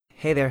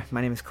Hey there, my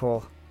name is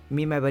Cole.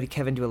 Me and my buddy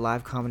Kevin do a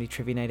live comedy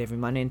trivia night every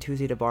Monday and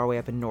Tuesday at a bar way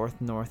up in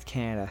North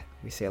Canada.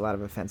 We say a lot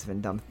of offensive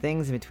and dumb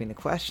things in between the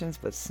questions,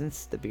 but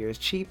since the beer is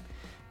cheap,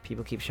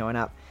 people keep showing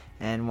up.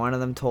 And one of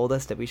them told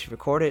us that we should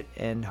record it,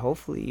 and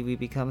hopefully we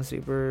become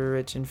super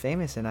rich and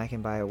famous and I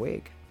can buy a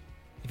wig.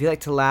 If you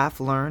like to laugh,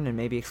 learn, and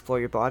maybe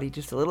explore your body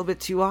just a little bit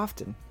too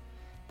often,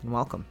 then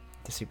welcome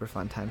to Super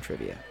Fun Time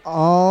Trivia.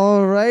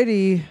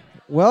 Alrighty.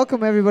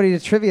 Welcome everybody to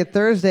Trivia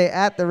Thursday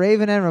at the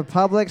Raven and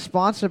Republic,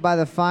 sponsored by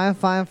the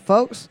fine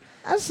folks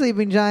at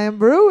Sleeping Giant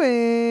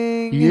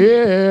Brewing.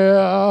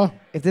 Yeah.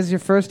 If this is your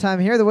first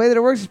time here, the way that it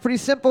works is pretty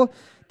simple.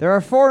 There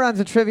are 4 rounds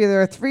of trivia.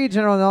 There are 3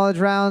 general knowledge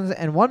rounds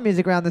and 1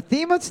 music round. The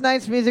theme of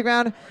tonight's music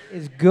round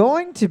is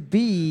going to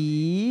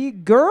be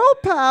girl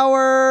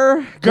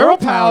power. Girl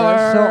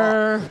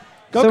power.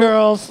 Go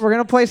girls. We're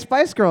going to play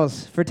Spice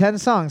Girls for 10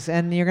 songs,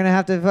 and you're going to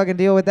have to fucking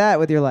deal with that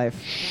with your life.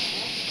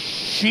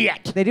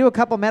 Shit. They do a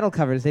couple metal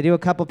covers. They do a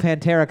couple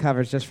Pantera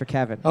covers just for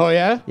Kevin. Oh,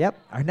 yeah? Yep.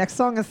 Our next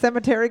song is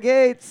Cemetery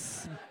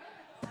Gates.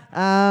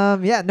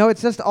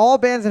 It's just all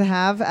bands that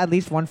have at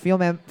least one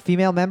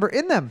female member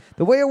in them.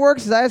 The way it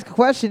works is I ask a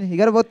question. You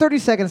got about 30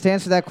 seconds to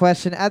answer that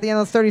question. At the end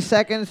of those 30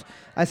 seconds,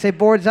 I say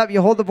board's up.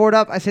 You hold the board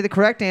up. I say the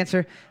correct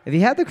answer. If you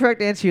have the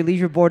correct answer, you leave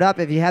your board up.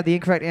 If you have the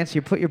incorrect answer,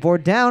 you put your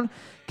board down.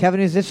 Kevin,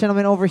 who's this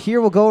gentleman over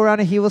here, will go around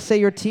and he will say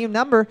your team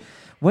number.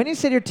 When you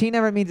say your team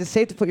number, it means it's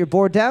safe to put your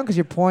board down because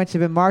your points have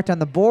been marked on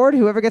the board.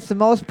 Whoever gets the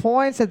most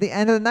points at the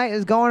end of the night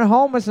is going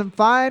home with some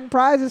fine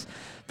prizes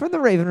from the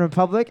Raven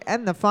Republic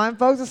and the fine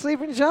folks at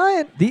Sleeping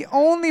Giant. The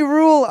only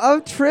rule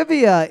of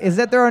trivia is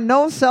that there are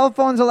no cell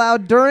phones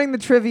allowed during the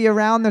trivia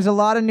round. There's a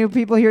lot of new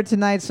people here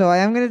tonight, so I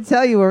am going to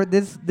tell you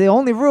the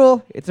only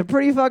rule. It's a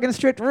pretty fucking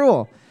strict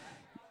rule.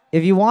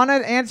 If you want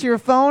to answer your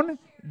phone,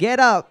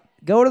 get up,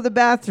 go to the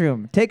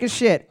bathroom, take a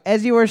shit.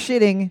 As you are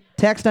shitting,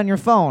 text on your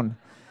phone.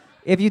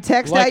 If you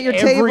text like at your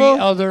every table...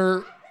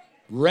 other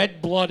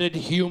red-blooded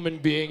human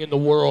being in the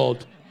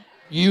world,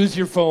 use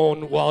your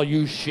phone while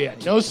you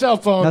shit. No cell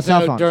phones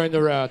during the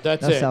round.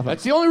 That's it.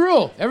 That's the only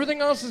rule.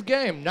 Everything else is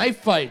game. Knife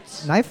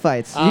fights.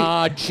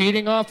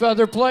 Cheating off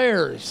other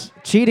players.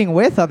 Cheating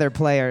with other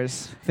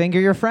players.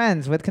 Finger your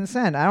friends with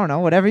consent. I don't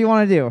know. Whatever you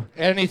want to do.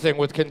 Anything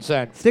with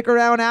consent. Stick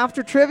around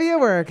after trivia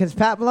because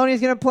Pat Maloney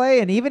is going to play,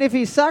 and even if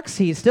he sucks,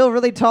 he's still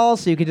really tall,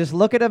 so you can just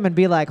look at him and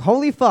be like,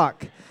 holy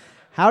fuck.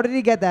 How did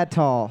he get that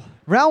tall?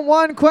 Round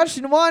 1,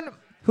 question 1.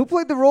 Who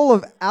played the role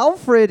of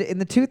Alfred in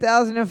the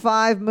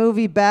 2005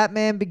 movie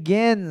Batman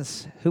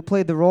Begins? Who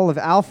played the role of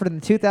Alfred in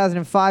the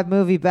 2005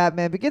 movie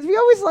Batman Begins? We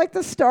always like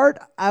to start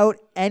out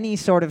any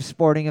sort of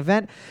sporting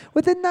event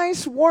with a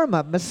nice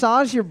warm-up.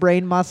 Massage your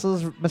brain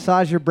muscles,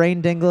 massage your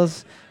brain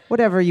dingles,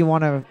 whatever you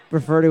want to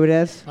refer to it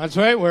as. That's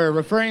right. We're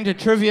referring to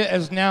trivia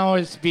as now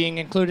as being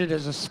included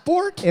as a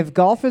sport. If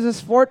golf is a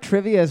sport,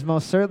 trivia is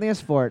most certainly a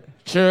sport.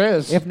 Sure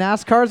is. If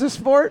NASCAR is a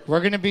sport. We're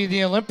going to be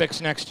the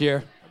Olympics next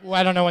year. Well,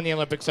 I don't know when the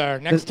Olympics are.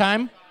 Next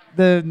time?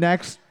 The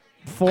next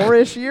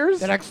 4-ish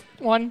years? The next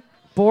one.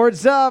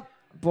 Boards up.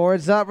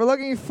 Boards up. We're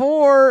looking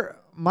for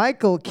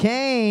Michael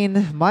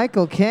Caine.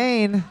 Michael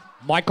Caine.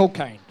 Michael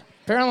Caine.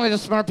 Apparently the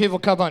smart people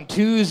come on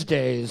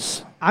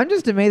Tuesdays. I'm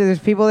just amazed that there's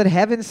people that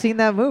haven't seen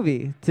that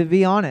movie, to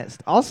be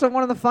honest. Also,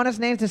 one of the funnest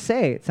names to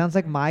say. It sounds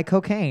like My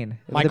Cocaine.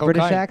 With a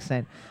British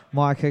accent.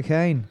 My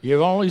Cocaine.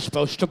 You're only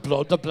supposed to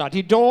blow the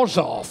bloody doors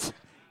off.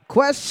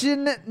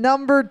 Question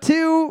number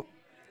 2.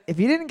 If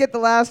you didn't get the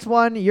last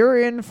one,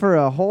 you're in for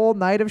a whole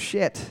night of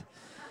shit.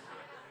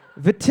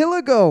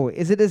 Vitiligo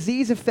is a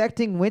disease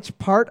affecting which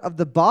part of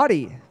the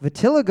body?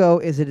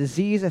 Vitiligo is a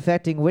disease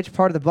affecting which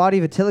part of the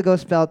body? Vitiligo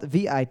spelled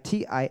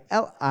V-I-T-I-L-I-G-O.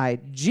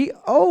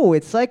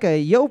 It's like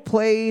a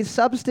Yoplait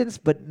substance,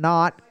 but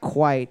not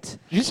quite.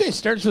 Did you say it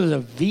starts with a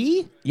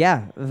V?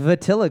 Yeah,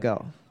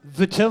 vitiligo.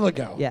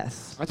 Vitiligo.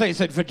 Yes. I thought you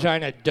said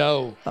vagina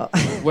dough,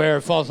 where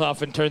it falls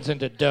off and turns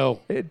into dough.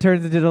 It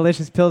turns into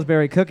delicious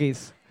Pillsbury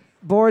cookies.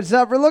 Boards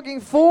up. We're looking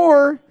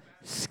for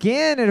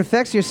skin. It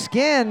affects your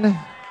skin.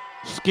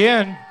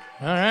 Skin.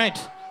 All right.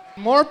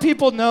 More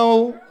people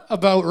know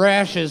about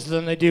rashes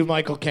than they do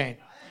Michael Caine.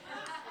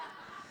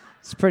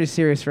 It's a pretty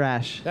serious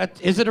rash.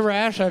 Is it a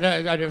rash? I'd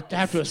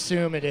have to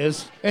assume it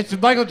is. It's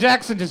Michael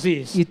Jackson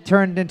disease. You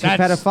turned into a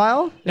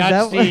pedophile?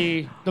 That's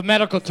the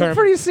medical term. It's a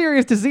pretty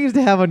serious disease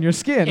to have on your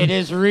skin. It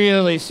is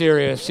really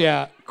serious,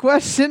 yeah.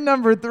 Question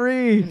number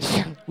 3.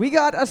 We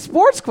got a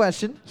sports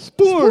question.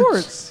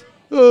 Sports.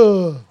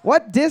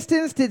 What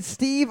distance did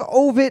Steve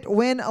Ovett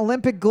win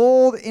Olympic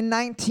gold in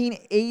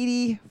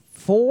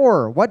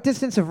 1984? What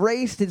distance of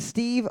race did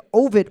Steve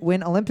Ovett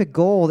win Olympic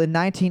gold in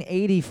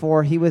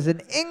 1984? He was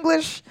an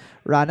English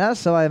runner,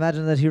 so I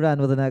imagine that he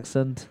ran with an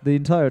accent the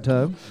entire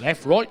time.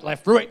 Left, right,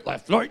 left, right,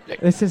 left, right.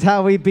 This is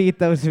how we beat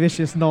those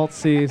vicious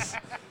Nazis.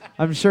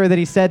 I'm sure that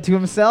he said to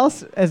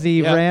himself as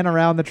he ran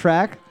around the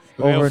track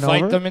over and over. We'll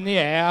fight them in the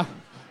air.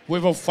 We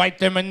will fight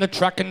them in the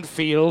track and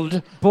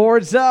field.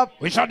 Boards up.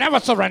 We shall never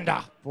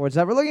surrender. Boards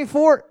up. We're looking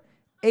for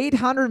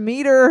 800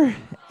 meter.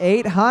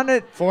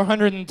 800.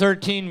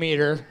 413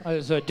 meter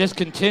is a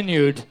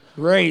discontinued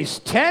race.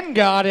 10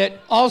 got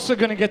it. Also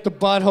going to get the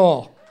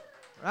butthole.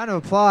 Round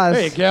of applause.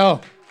 There you go.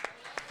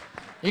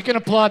 You can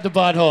applaud the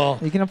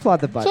butthole. You can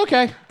applaud the butt. It's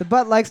okay. The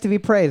butt likes to be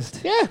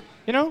praised. Yeah.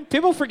 You know,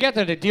 people forget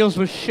that it deals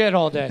with shit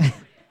all day.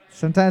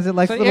 Sometimes it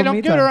likes so, little you know,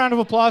 me give it time. a round of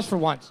applause for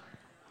once.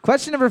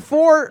 Question number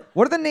 4.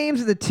 What are the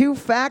names of the 2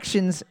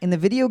 factions in the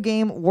video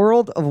game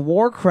World of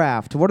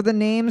Warcraft? What are the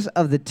names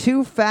of the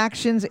 2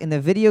 factions in the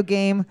video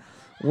game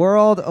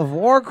World of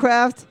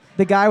Warcraft?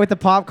 The guy with the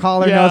pop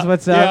collar knows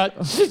what's up.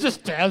 Yeah, she's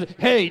just,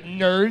 hey,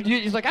 nerd.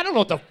 He's like, I don't know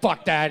what the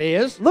fuck that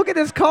is. Look at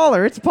his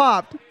collar. It's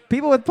popped.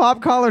 People with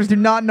pop collars do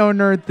not know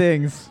nerd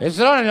things. It's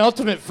not an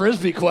ultimate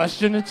frisbee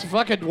question. It's a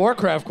fucking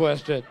Warcraft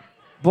question.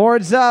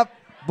 Boards up.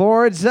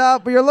 Boards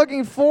up. You're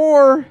looking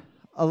for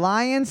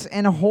Alliance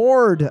and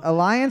Horde.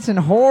 Alliance and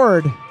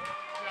Horde.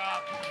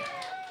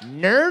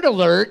 Nerd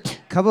alert.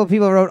 A couple of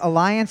people wrote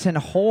Alliance and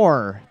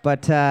Whore,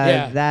 but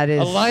that is...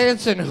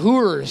 Alliance and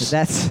Whores.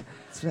 That's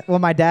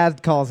what my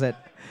dad calls it.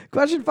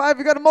 Question 5,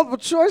 you got a multiple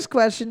choice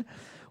question.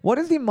 What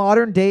is the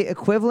modern day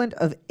equivalent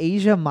of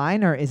Asia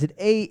Minor? Is it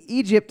A,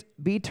 Egypt,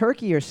 B,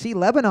 Turkey, or C,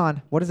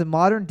 Lebanon? What is the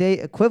modern day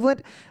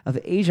equivalent of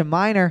Asia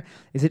Minor?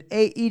 Is it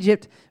A,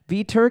 Egypt,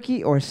 B,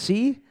 Turkey, or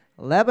C,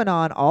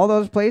 Lebanon? All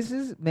those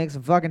places make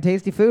some fucking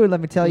tasty food,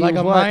 let me tell you what.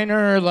 Like a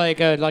minor, like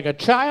a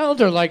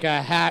child, or like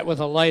a hat with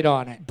a light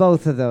on it?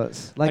 Both of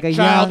those. Like a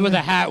child young, with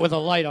a hat with a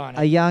light on it.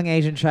 A young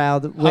Asian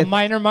child with a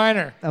minor.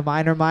 A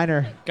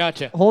minor.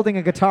 Gotcha. Holding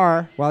a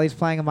guitar while he's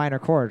playing a minor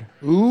chord.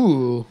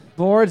 Ooh.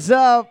 Boards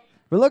up.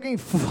 We're looking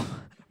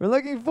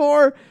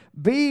for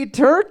B,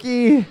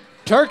 Turkey.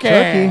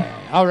 Turkey.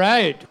 All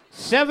right.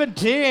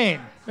 17.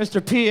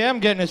 Mr.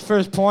 PM getting his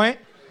first point.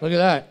 Look at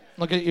that.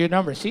 Look at your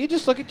number. See, you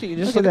just look at you.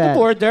 Just look at the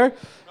board there.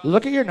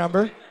 Look at your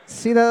number.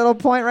 See that little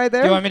point right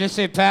there? Do you want me to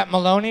say Pat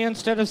Maloney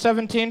instead of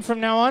 17 from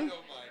now on?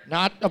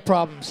 Not a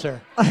problem, sir.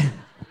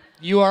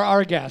 You are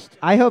our guest.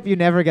 I hope you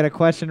never get a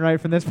question right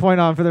from this point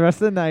on for the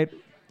rest of the night.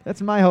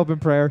 That's my hope and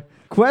prayer.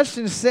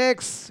 Question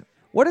 6.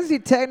 What is the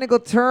technical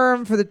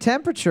term for the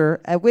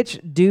temperature at which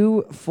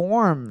dew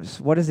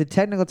forms? What is the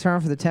technical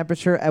term for the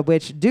temperature at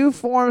which dew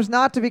forms,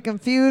 not to be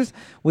confused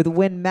with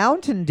when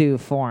Mountain Dew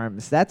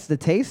forms? That's the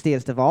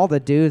tastiest of all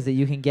the dews that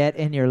you can get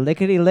in your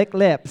lickety-lick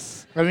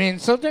lips. I mean,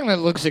 something that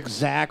looks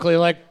exactly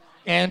like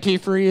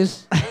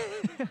antifreeze.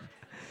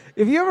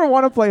 If you ever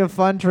want to play a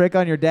fun trick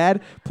on your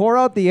dad, pour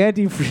out the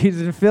antifreeze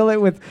and fill it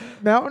with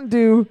Mountain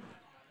Dew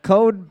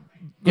Code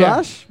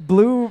Rush,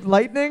 Blue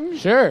Lightning.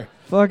 Sure.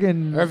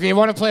 Fucking. Or if you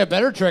want to play a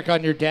better trick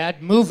on your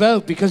dad, move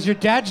out because your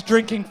dad's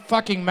drinking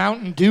fucking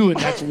Mountain Dew and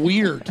that's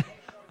weird.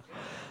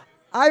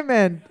 I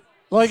meant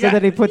so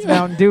that he puts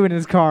Mountain Dew in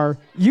his car.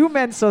 You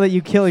meant so that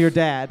you kill your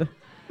dad.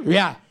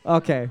 Yeah.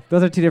 Okay,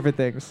 those are 2 different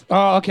things.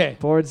 Oh, okay.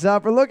 Boards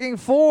up. We're looking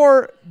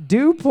for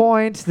dew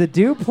point. The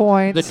dew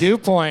point. The dew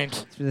point.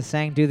 That's where the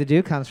saying "do the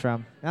dew" comes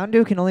from. Mountain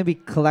Dew can only be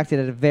collected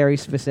at a very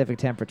specific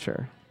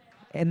temperature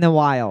in the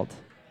wild.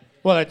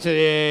 Well, it's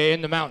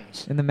in the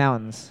mountains. In the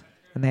mountains.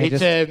 And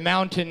it's a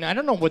mountain. I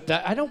don't know what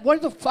that. Where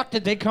the fuck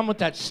did they come with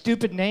that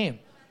stupid name?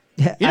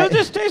 Yeah,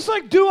 this tastes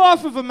like dew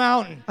off of a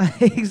mountain.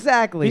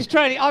 Exactly. He's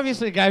trying.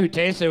 Obviously, the guy who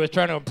tasted it was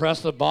trying to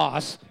impress the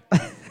boss.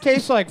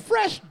 Tastes like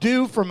fresh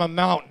dew from a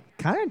mountain.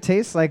 Kind of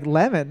tastes like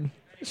lemon.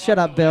 Shut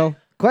up, Bill.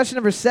 Question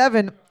number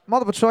 7,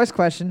 multiple choice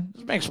question.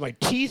 This makes my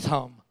teeth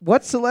hum.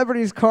 What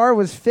celebrity's car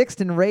was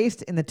fixed and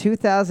raced in the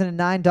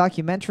 2009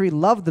 documentary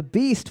Love the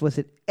Beast? Was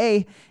it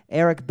A,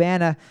 Eric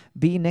Bana,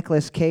 B,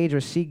 Nicolas Cage,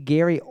 or C,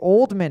 Gary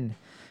Oldman?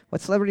 What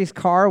celebrity's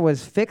car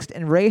was fixed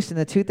and raced in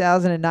the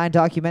 2009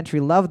 documentary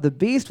Love the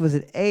Beast? Was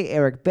it A,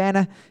 Eric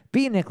Bana,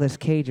 B, Nicolas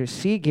Cage, or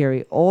C,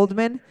 Gary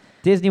Oldman?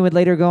 Disney would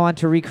later go on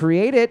to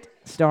recreate it,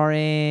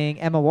 starring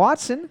Emma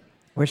Watson,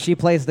 where she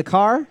plays the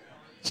car.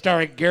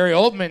 Starring Gary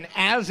Oldman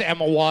as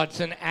Emma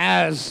Watson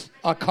as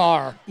a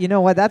car. You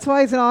know what? That's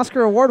why he's an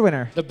Oscar award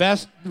winner. The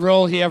best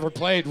role he ever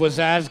played was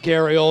as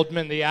Gary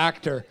Oldman, the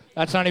actor.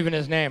 That's not even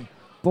his name.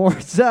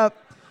 Boards up.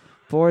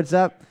 Boards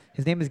up.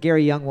 His name is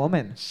Gary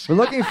Youngwoman. We're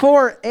looking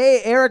for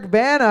A, Eric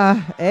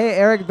Bana. A,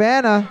 Eric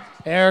Bana.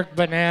 Eric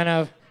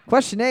Banana.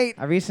 Question 8.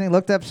 I recently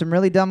looked up some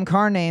really dumb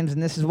car names,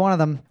 and this is one of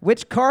them.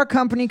 Which car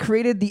company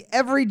created the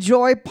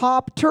Everyjoy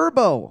Pop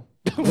Turbo?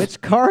 Which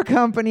car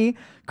company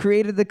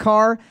created the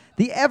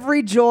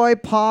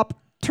Everyjoy Pop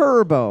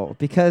Turbo?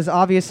 Because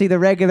obviously the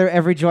regular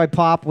Everyjoy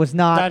Pop was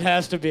not. That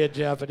has to be a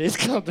Japanese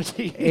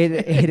company.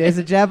 It is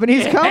a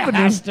Japanese company.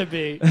 It has to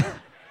be.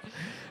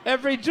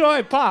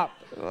 Everyjoy Pop.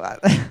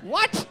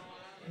 What?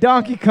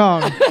 Donkey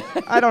Kong.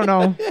 I don't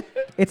know.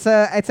 It's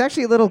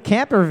actually a little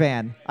camper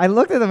van. I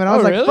looked at them and I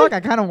was like, really? fuck, I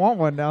kind of want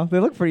one now. They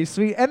look pretty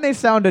sweet and they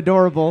sound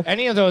adorable.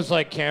 Any of those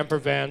like camper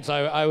vans,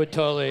 I would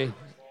totally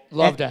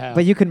love to have.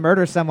 But you can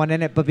murder someone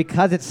in it, but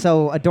because it's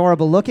so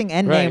adorable looking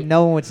and named,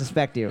 no one would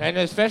suspect you. And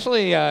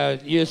especially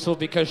useful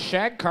because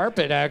shag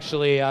carpet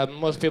actually,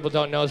 most people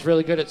don't know, is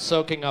really good at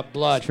soaking up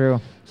blood. It's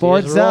true. So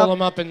Boards you just roll up.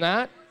 them up in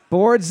that.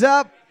 Boards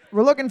up.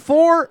 We're looking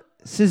for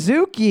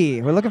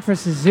Suzuki.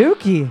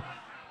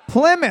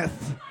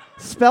 Plymouth.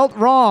 Spelt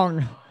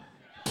wrong.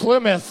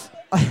 Plymouth.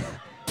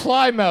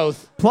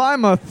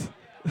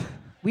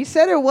 We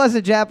said it was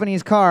a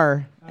Japanese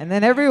car, And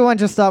then everyone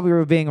just thought we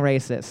were being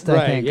racist,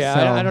 I think. Yeah,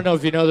 So. I don't know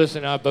if you know this or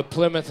not, but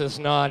Plymouth is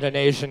not an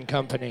Asian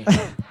company.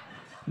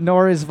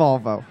 Nor is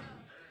Volvo.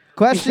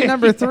 Question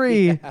number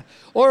 3. Yeah.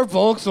 Or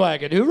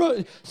Volkswagen. Who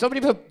wrote? Somebody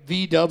put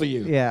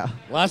VW. Yeah.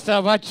 Last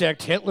time I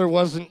checked, Hitler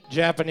wasn't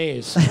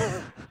Japanese.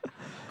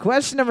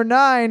 Question number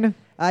 9.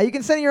 You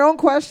can send your own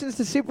questions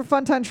to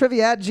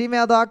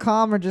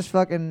superfuntimetrivia@gmail.com or just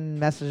fucking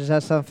message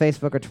us on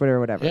Facebook or Twitter or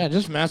whatever. Yeah,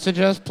 just message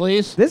us,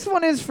 please. This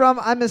one is from,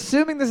 I'm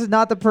assuming this is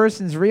not the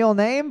person's real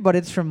name, but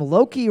it's from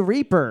Loki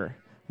Reaper,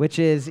 which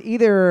is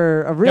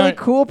either a really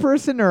cool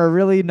person or a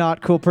really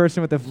not cool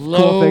person with a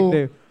cool fake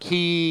name.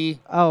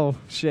 Key. Oh,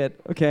 shit.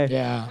 Okay.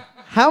 Yeah.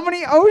 How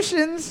many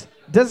oceans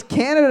does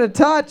Canada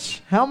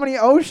touch? How many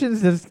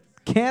oceans does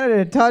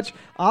Canada touch?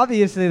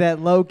 Obviously,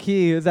 that low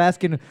key is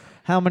asking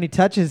how many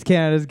touches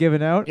Canada's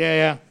given out.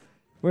 Yeah.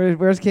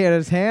 Where's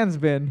Canada's hands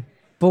been?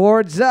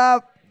 Boards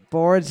up.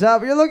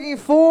 You're looking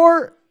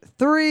for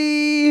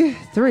 3.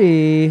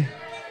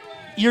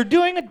 You're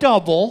doing a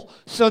double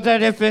so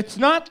that if it's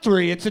not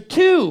 3, it's a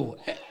 2.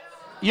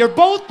 You're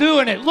both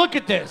doing it. Look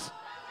at this.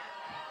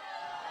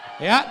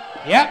 Yeah.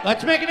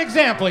 Let's make an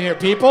example here,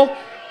 people.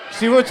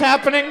 See what's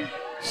happening?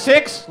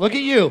 6. Look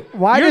at you.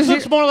 Yours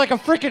looks more like a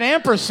freaking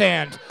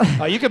ampersand.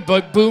 You can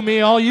boo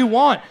me all you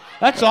want.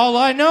 That's all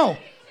I know.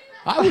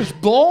 I was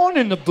born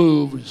in the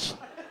booze.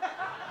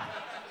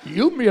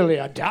 You merely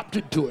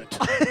adapted to it.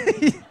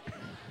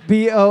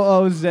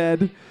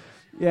 BOOZ.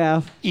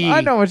 Yeah. E.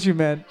 I know what you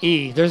meant.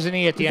 E. There's an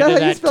E at the end of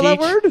that. Is that how you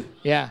spell that word?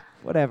 Yeah.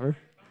 Whatever.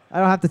 I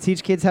don't have to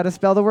teach kids how to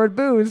spell the word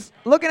booze.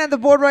 Looking at the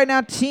board right now,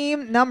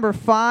 team number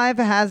 5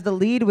 has the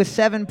lead with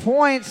 7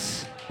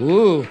 points.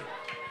 Ooh.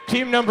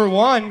 Team number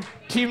 1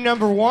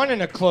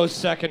 in a close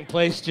second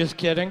place. Just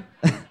kidding.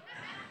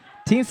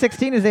 Team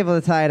 16 is able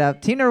to tie it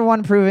up. Team number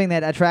 1 proving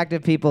that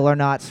attractive people are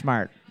not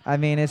smart. I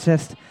mean, it's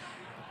just...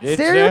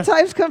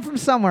 stereotypes come from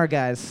somewhere,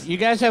 guys. You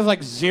guys have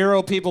like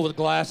 0 people with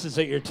glasses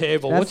at your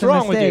table. That's What's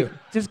wrong with you?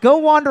 Just go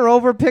wander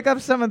over, pick up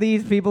some of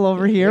these people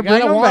over here, you bring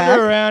gotta them back.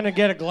 wander around and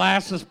get a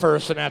glasses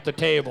person at the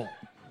table.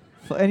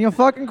 And you'll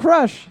fucking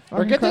crush.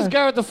 Or get this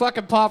guy with the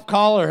fucking pop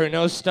collar who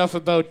knows stuff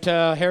about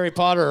Harry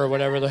Potter or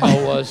whatever the hell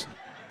it was.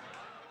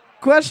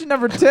 Question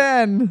number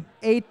 10.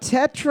 A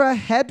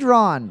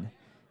tetrahedron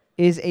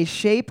is a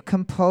shape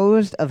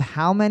composed of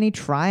how many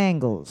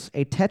triangles?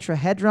 A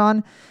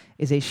tetrahedron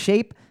is a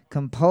shape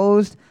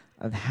composed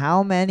of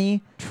how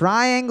many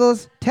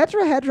triangles?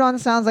 Tetrahedron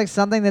sounds like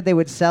something that they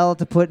would sell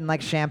to put in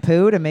like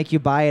shampoo to make you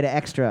buy it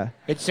extra.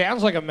 It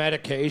sounds like a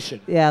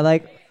medication. Yeah,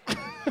 like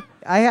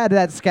I had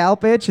that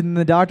scalp itch and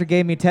the doctor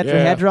gave me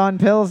tetrahedron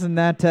pills and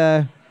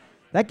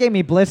that gave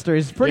me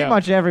blisters pretty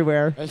much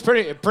everywhere. It's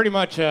pretty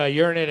much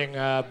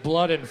urinating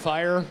blood and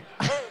fire.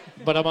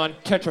 But I'm on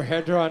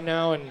tetrahedron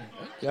now and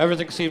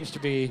everything seems to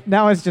be...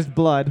 Now it's just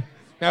blood.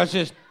 Now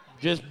it's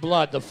just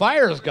blood. The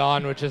fire's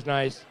gone, which is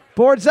nice.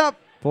 Boards up.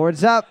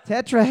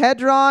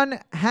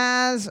 Tetrahedron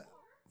has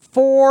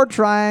 4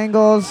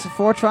 triangles.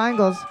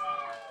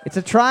 It's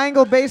a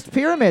triangle-based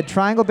pyramid.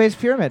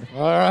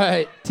 All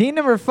right. Team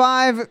number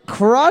 5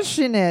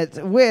 crushing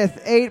it with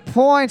 8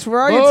 points. Where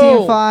are you,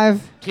 Team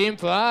 5? Team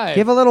 5.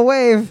 Give a little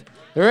wave.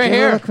 They're right Give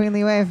here. a little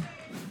queenly wave.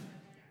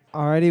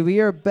 Alrighty, we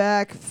are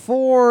back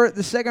for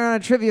the second round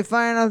of trivia.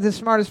 Finding out the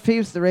smartest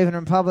peeps the Raven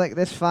Republic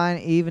this fine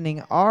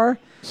evening are...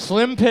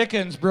 Slim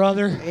pickings,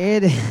 brother.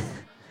 It is...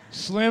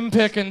 Slim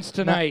pickings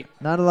tonight.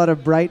 Not a lot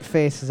of bright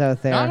faces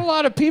out there. Not a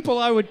lot of people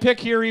I would pick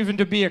here even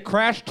to be a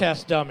crash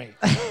test dummy.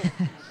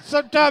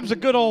 Sometimes a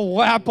good old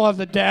whap on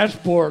the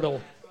dashboard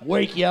will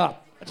wake you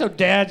up. That's how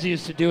dads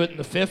used to do it in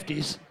the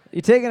 50s.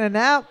 You taking a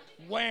nap?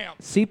 Wham.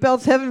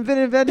 Seatbelts haven't been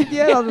invented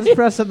yet? I'll just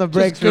press on the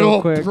brakes just good real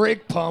old quick.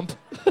 Brake pump.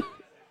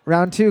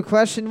 Round 2,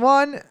 question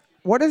 1.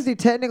 What is the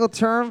technical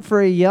term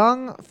for a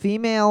young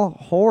female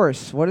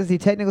horse?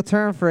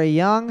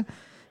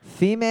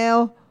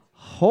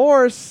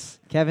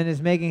 Kevin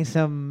is making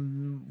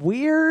some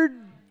weird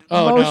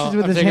motions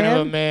with his hand. I'm thinking of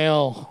a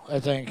male,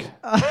 I think.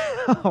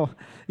 Oh,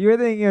 you were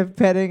thinking of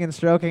petting and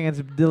stroking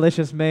its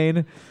delicious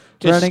mane.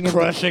 Just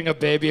crushing a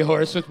baby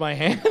horse with my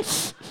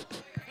hands.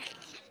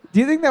 Do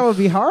you think that would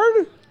be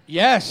hard?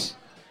 Yes.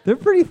 They're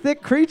pretty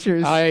thick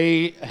creatures.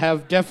 I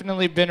have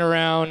definitely been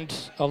around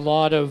a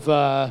lot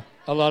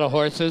of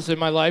horses in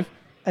my life.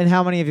 And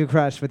how many have you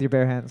crushed with your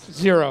bare hands?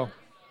 0.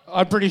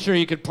 I'm pretty sure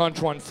you could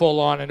punch one full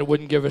on and it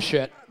wouldn't give a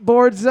shit.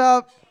 Boards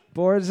up.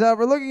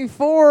 We're looking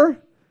for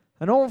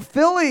an old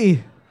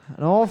filly.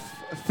 Old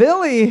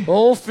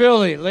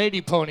filly. Lady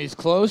pony's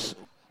close.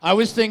 I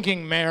was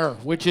thinking mare,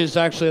 which is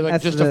actually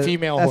like just a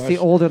female horse. That's the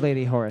older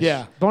lady horse.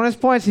 Yeah. Bonus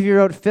points if you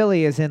wrote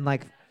filly as in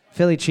like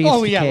Philly cheese.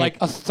 Oh, yeah, like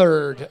a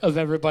third of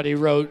everybody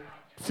wrote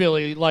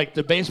Philly, like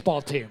the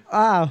baseball team.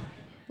 Ah.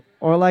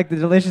 Or like the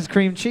delicious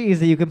cream cheese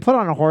that you can put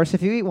on a horse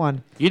if you eat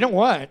one. You know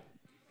what?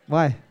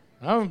 Why?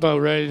 I'm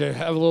about ready to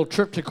have a little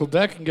trip to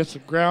Quebec and get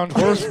some ground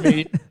horse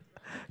meat.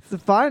 It's the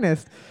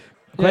finest.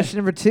 Question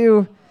number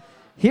 2.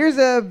 Here's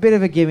a bit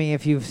of a gimme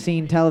if you've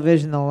seen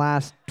television in the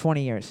last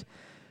 20 years.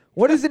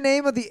 What is the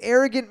name of the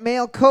arrogant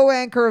male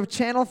co-anchor of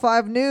Channel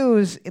 5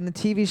 News in the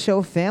TV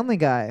show Family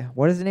Guy?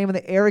 What is the name of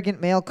the arrogant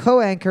male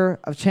co-anchor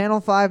of Channel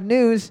 5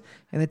 News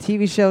in the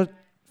TV show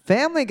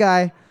Family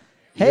Guy?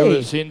 Hey. You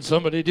ever seen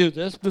somebody do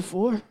this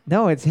before?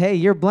 No, it's, hey,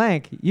 you're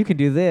blank. You can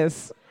do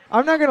this.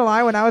 I'm not going to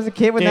lie. When I was a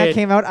kid, when that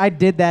came out, I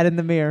did that in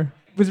the mirror.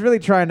 Was really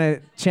trying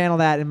to channel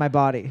that in my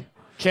body.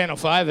 Channel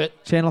 5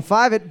 it. Channel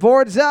 5 it.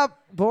 Boards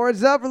up.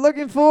 Boards up. We're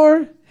looking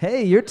for,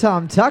 hey, you're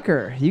Tom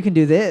Tucker. You can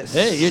do this.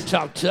 Hey, you're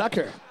Tom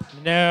Tucker.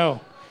 No.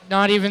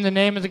 Not even the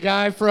name of the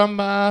guy from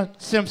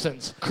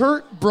Simpsons.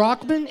 Kurt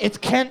Brockman? It's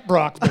Kent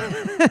Brockman.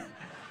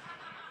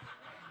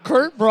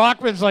 Kurt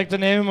Brockman's like the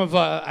name of,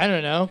 I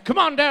don't know. Come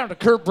on down to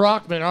Kurt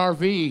Brockman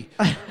RV.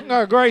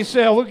 Our great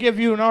sale, we'll give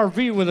you an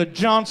RV with a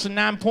Johnson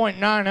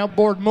 9.9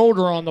 outboard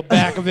motor on the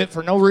back of it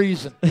for no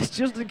reason. It's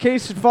just in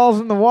case it falls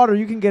in the water,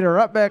 you can get her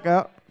up back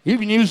up. You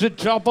can use it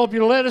to chop up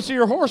your lettuce or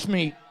your horse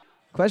meat.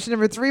 Question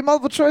number 3,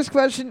 multiple choice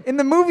question. In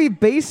the movie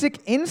Basic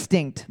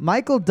Instinct,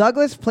 Michael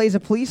Douglas plays a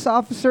police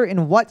officer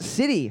in what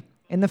city?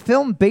 In the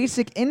film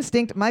Basic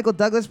Instinct, Michael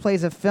Douglas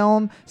plays a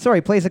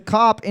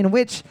cop in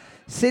which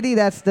city?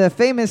 That's the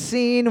famous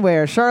scene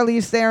where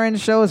Charlize Theron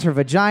shows her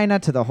vagina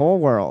to the whole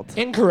world.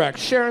 Incorrect.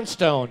 Sharon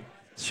Stone.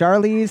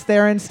 Charlize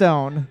Theron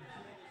Stone.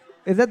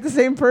 Is that the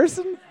same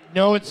person?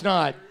 No, it's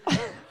not.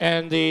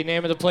 And the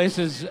name of the place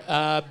is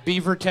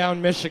Beavertown,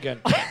 Michigan.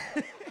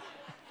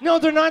 No,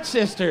 they're not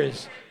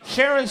sisters.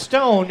 Sharon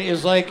Stone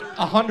is like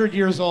 100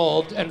 years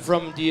old and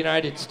from the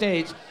United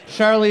States.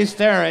 Charlize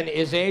Theron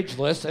is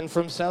ageless and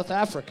from South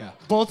Africa.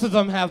 Both of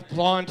them have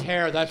blonde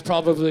hair. That's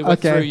probably what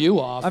threw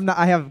you off.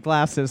 I have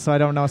glasses, so I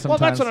don't know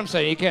sometimes. Well, that's what I'm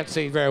saying. You can't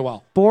see very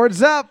well.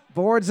 Boards up.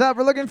 Boards up.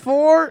 We're looking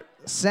for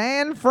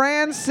San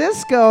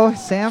Francisco.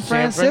 San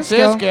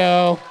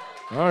Francisco.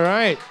 All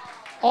right.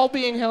 All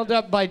being held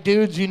up by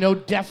dudes you know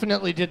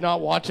definitely did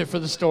not watch it for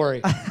the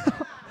story.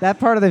 That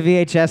part of the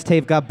VHS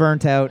tape got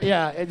burnt out.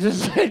 Yeah,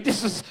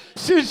 as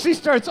soon as she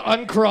starts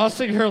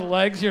uncrossing her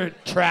legs, you're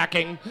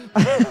tracking.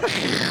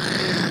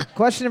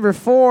 Question number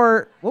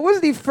 4. What was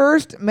the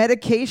first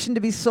medication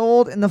to be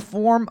sold in the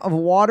form of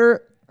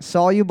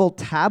water-soluble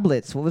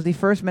tablets? What was the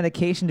first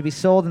medication to be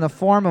sold in the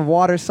form of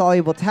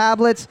water-soluble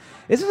tablets?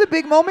 This is a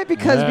big moment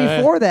because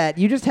before that,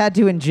 you just had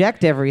to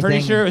inject everything.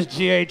 Pretty sure it was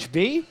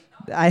GHB?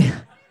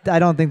 I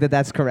don't think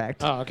that's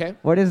correct. Oh, okay.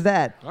 What is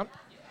that?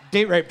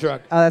 Date rape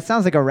drug. Oh, that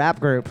sounds like a rap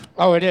group.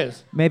 Oh, it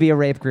is. Maybe a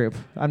rape group.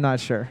 I'm not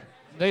sure.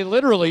 They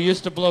literally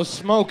used to blow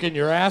smoke in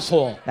your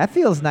asshole. That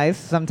feels nice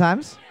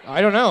sometimes.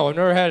 I don't know. I've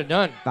never had it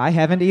done. I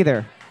haven't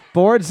either.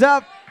 Boards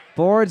up.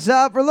 Boards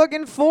up. We're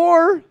looking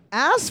for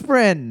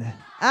aspirin.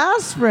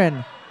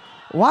 Aspirin.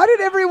 Why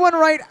did everyone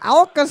write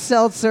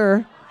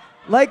Alka-Seltzer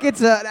like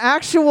it's an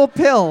actual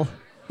pill?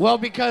 Well,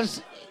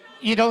 because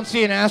you don't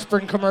see an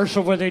aspirin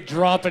commercial where they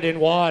drop it in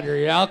water.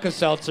 Your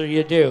Alka-Seltzer,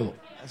 you do.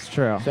 That's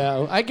true.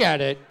 So, I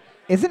get it.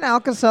 Isn't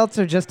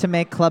Alka-Seltzer just to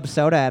make club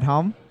soda at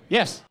home?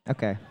 Yes.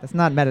 Okay. That's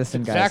not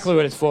medicine, guys. Exactly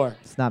what it's for.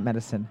 It's not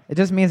medicine. It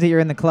just means that you're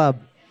in the club.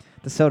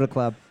 The soda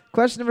club.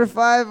 Question number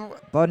 5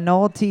 about an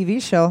old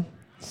TV show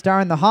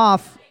starring the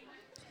Hoff.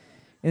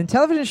 In the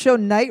television show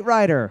Knight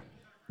Rider,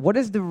 what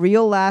is the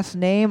real last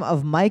name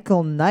of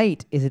Michael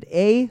Knight? Is it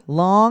A,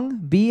 long,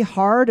 B,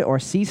 hard, or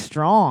C,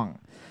 strong?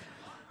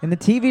 In the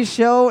TV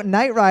show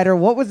Knight Rider,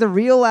 what was the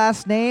real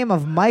last name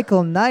of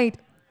Michael Knight?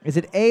 Is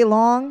it A,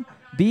 long,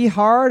 B,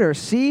 hard, or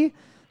C,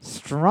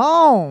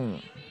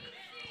 strong?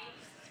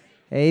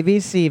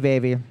 ABC,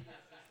 baby.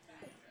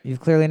 You've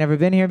clearly never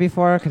been here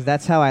before because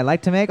that's how I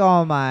like to make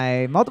all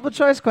my multiple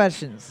choice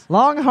questions.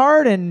 Long,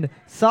 hard, and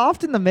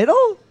soft in the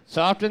middle?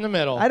 Soft in the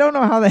middle. I don't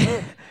know how they...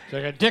 It's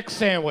like a dick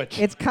sandwich.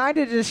 It's kind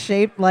of just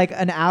shaped like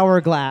an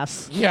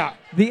hourglass. Yeah.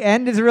 The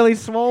end is really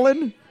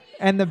swollen,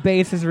 and the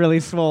base is really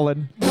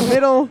swollen. The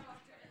middle,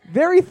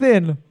 very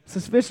thin.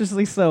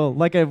 Suspiciously so,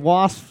 like a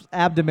wasp's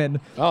abdomen.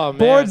 Oh, man.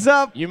 Boards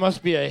up. You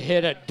must be a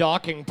hit at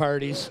docking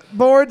parties.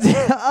 Boards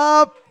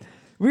up.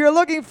 We are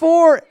looking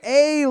for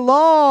A,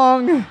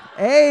 long.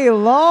 A,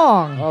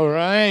 long. All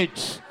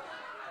right.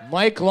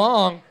 Mike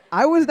Long.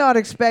 I was not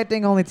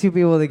expecting only 2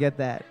 people to get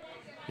that.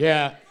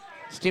 Yeah.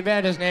 It's too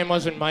bad his name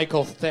wasn't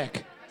Michael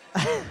Thick.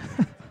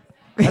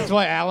 That's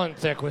why Alan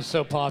Thicke was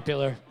so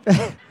popular.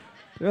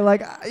 They're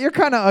like, you're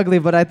kind of ugly,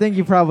 but I think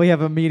you probably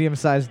have a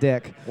medium-sized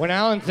dick. When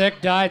Alan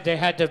Thicke died, they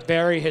had to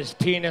bury his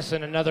penis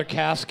in another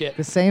casket.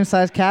 The same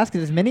size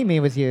casket as Mini-Me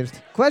was used.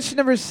 Question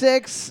number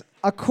 6.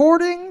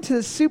 According to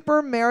the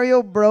Super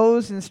Mario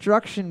Bros.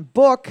 Instruction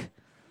book,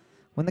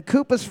 when the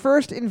Koopas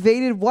first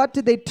invaded, what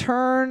did they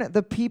turn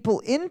the people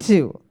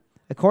into?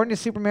 According to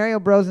Super Mario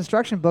Bros.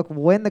 Instruction book,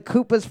 when the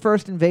Koopas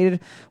first invaded,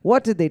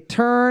 what did they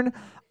turn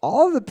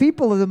all of the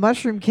people of the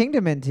Mushroom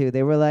Kingdom into?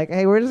 They were like,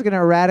 hey, we're just going to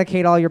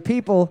eradicate all your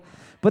people,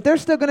 but they're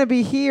still going to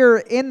be here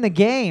in the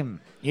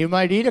game. You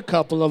might eat a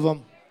couple of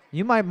them.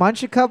 You might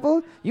munch a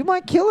couple. You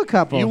might kill a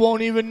couple. You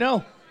won't even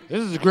know.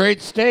 This is a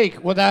great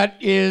steak. Well, that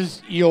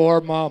is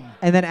your mom.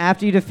 And then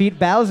after you defeat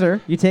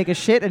Bowser, you take a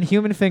shit and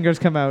human fingers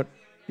come out.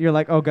 You're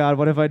like, oh, God,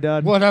 what have I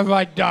done? What have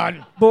I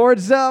done?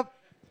 Boards up.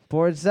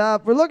 Boards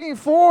up. We're looking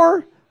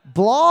for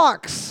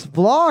Blocks.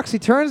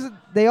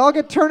 They all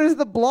get turned into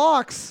the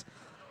blocks.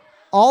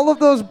 All of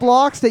those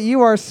blocks that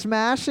you are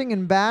smashing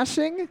and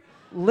bashing,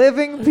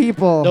 living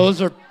people.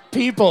 Those are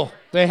people.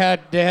 They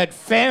had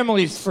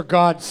families, for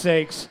God's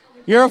sakes.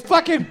 You're a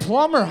fucking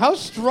plumber. How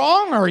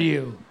strong are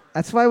you?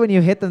 That's why when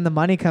you hit them, the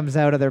money comes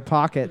out of their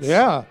pockets.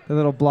 Yeah. The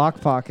little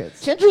block pockets.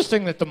 It's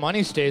interesting that the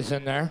money stays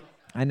in there.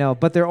 I know,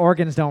 but their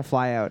organs don't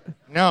fly out.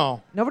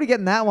 No. Nobody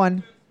getting that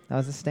one. That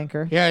was a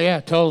stinker. Yeah,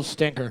 total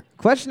stinker.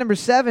 Question number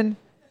 7.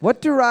 What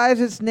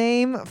derives its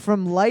name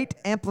from light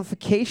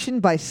amplification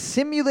by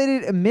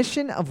simulated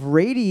emission of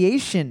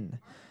radiation?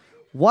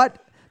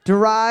 What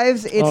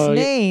derives its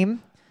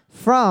name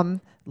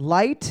from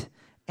light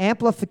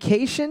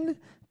amplification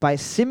by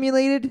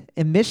simulated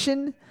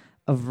emission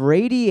of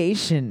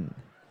radiation?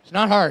 It's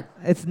not hard.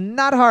 It's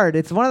not hard.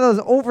 It's one of those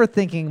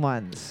overthinking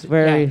ones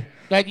where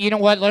you know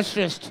what? Let's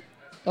just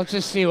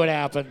see what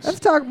happens. Let's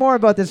talk more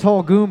about this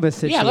whole Goomba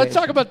situation. Yeah, let's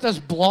talk about this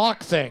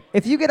block thing.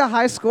 If you get a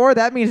high score,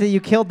 that means that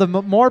you killed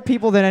more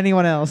people than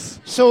anyone else.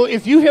 So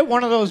if you hit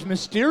one of those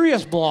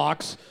mysterious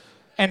blocks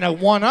and a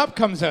 1-up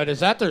comes out, is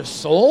that their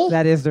soul?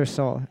 That is their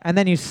soul. And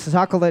then you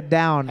suckle it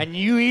down. And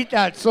you eat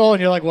that soul and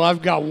you're like, well,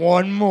 I've got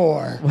one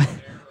more.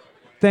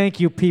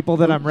 Thank you, people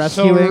that I'm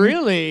rescuing. So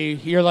really,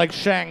 you're like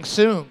Shang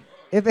Tsung.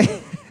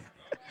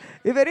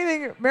 If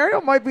anything,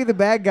 Mario might be the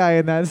bad guy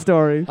in that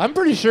story. I'm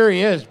pretty sure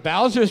he is.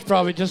 Bowser's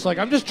probably just like,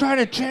 I'm just trying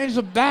to change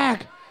the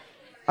back.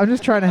 I'm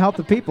just trying to help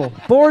the people.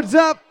 Boards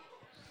up.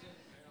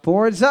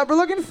 We're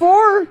looking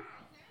for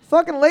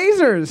fucking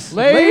lasers.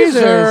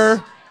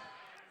 Laser.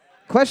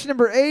 Question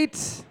number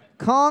 8.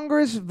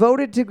 Congress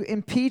voted to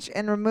impeach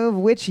and remove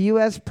which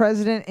U.S.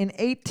 president in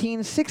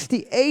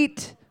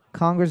 1868?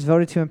 Congress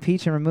voted to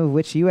impeach and remove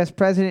which U.S.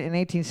 president in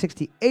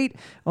 1868?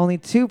 Only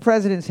 2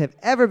 presidents have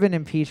ever been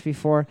impeached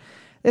before.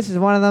 This is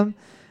one of them.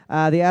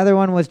 The other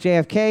one was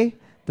JFK.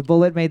 The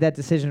bullet made that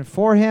decision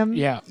for him.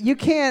 Yeah. You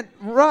can't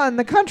run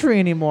the country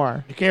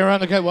anymore. You can't run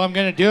the country. Well, I'm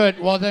going to do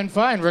it. Well, then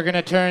fine. We're going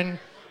to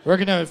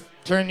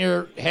turn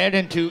your head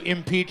into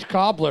impeach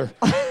cobbler.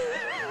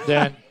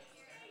 Then.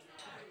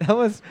 That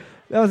was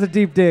a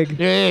deep dig.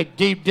 Yeah,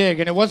 deep dig.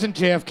 And it wasn't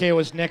JFK, it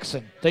was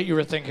Nixon that you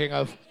were thinking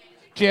of.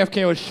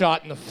 JFK was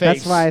shot in the face.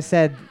 That's why I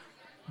said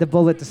the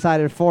bullet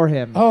decided for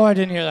him. Oh, I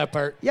didn't hear that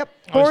part. Yep.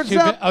 Boards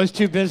up. I was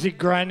too busy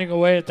grinding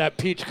away at that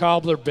peach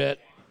cobbler bit.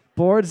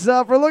 Boards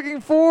up. We're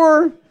looking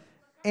for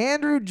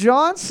Andrew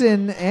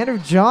Johnson.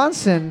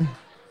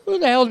 Who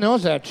the hell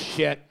knows that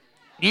shit?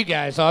 You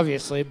guys,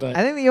 obviously, but...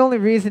 I think the only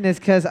reason is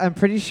because I'm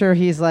pretty sure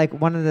he's like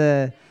one of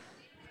the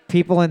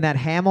people in that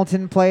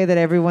Hamilton play that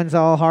everyone's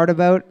all hard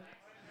about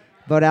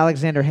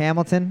Alexander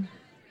Hamilton.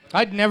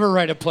 I'd never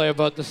write a play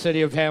about the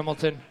city of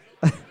Hamilton.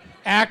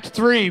 Act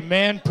 3,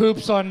 man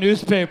poops on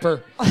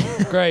newspaper.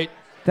 Great.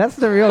 That's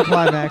the real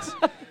climax.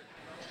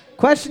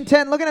 Question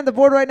 10, looking at the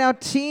board right now,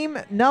 team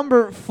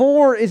number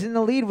 4 is in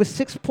the lead with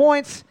 6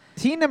 points.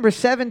 Team number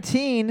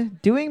 17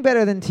 doing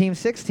better than team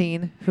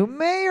 16, who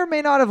may or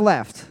may not have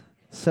left.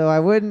 So I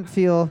wouldn't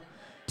feel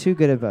too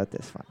good about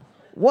this one.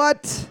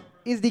 What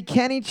is the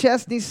Kenny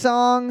Chesney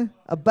song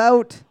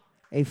about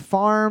a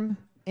farm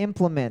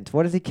implement?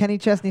 What is the Kenny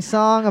Chesney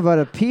song about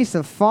a piece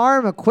of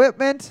farm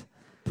equipment?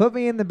 Put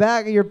me in the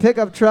back of your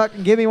pickup truck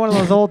and give me one of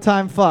those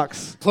old-time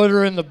fucks. Put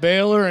her in the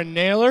baler and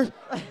nail her?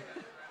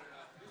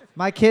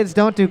 My kids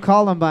don't do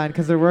Columbine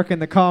because they're working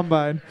the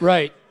combine.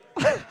 Right.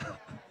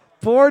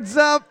 Boards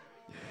up.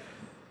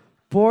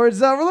 We're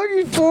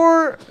looking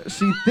for...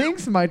 She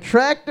thinks my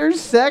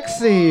tractor's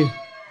sexy.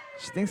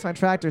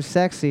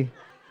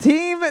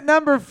 Team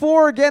number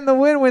 4 getting the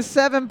win with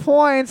 7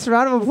 points.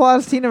 Round of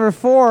applause, team number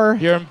 4.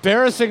 Your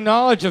embarrassing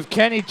knowledge of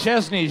Kenny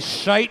Chesney's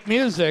shite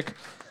music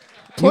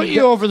put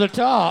you over the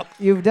top.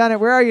 You've done it.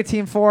 Where are you,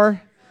 team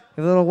 4?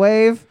 Give a little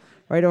wave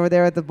right over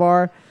there at the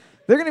bar.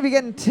 They're going to be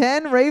getting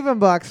 10 Raven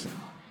Bucks.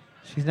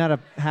 She's not a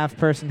half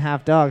person,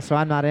 half dog, so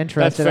I'm not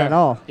interested at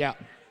all. Yeah.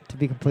 To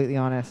be completely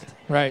honest.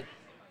 Right.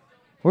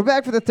 We're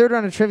back for the third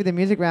round of Trivia, the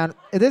music round.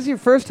 If this is your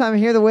first time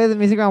here, the way the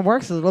music round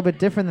works is a little bit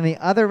different than the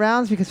other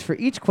rounds because for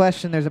each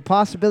question, there's a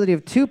possibility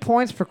of 2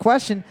 points per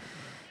question.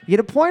 You get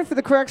a point for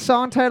the correct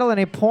song title and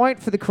a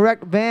point for the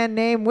correct band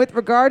name. With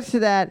regards to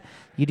that,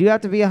 you do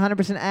have to be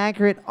 100%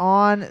 accurate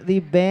on the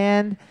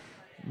band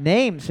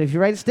name. So if you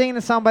write Sting in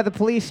a song by The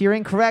Police, you're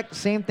incorrect.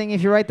 Same thing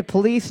if you write The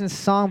Police in a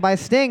song by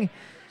Sting.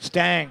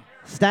 Stang.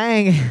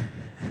 Same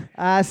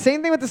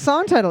thing with the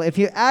song title. If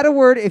you add a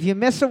word, if you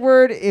miss a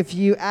word, if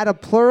you add a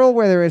plural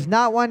where there is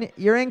not one,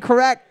 you're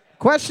incorrect.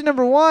 Question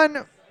number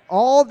 1.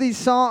 All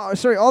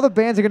the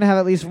bands are going to have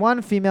at least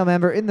one female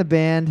member in the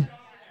band.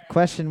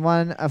 Question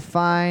 1, a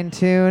fine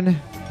tune.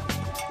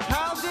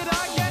 How did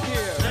I get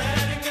here?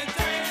 Letting the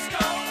days go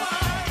by.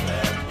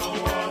 Let the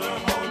water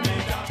hold me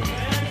down.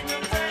 Letting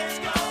the days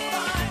go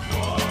by.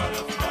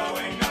 Water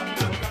flowing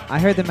underground. I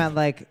heard them at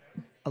like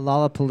a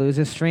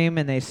Lollapalooza stream,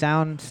 and they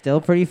sound still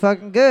pretty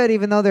fucking good,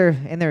 even though they're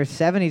in their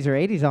 70s or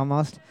 80s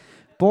almost.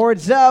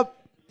 Boards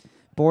up.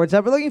 We're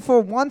looking for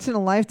Once in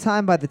a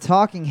Lifetime by the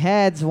Talking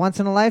Heads. Once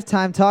in a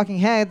Lifetime, Talking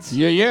Heads.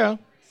 Yeah.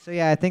 So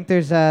yeah, I think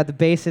there's the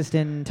bassist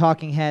in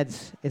Talking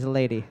Heads is a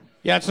lady.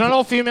 Yeah, it's not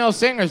all female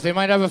singers. They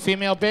might have a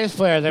female bass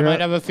player. They Yep.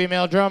 might have a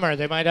female drummer.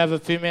 They might have a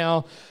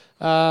female,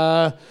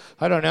 I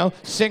don't know,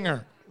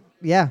 singer.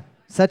 Yeah,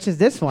 such as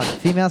this one,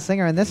 female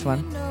singer in this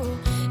one.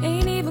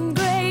 Ain't even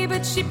gray,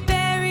 but she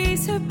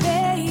buries her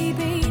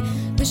baby.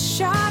 The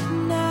sharp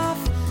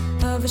knife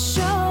of a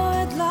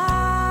short life.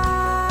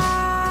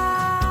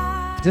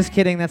 Just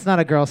kidding, that's not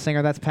a girl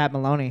singer, that's Pat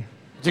Maloney.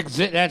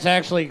 That's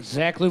actually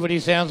exactly what he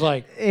sounds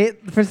like.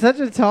 For such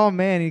a tall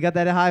man, he got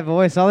that high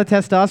voice. All the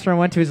testosterone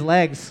went to his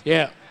legs.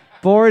 Yeah.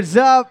 Boards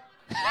up.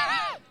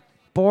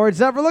 Boards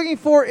up. We're looking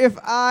for If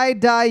I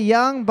Die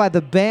Young by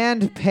the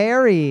band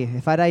Perry.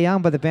 If I Die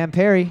Young by the band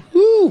Perry.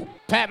 Woo!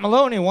 Pat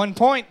Maloney, 1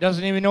 point.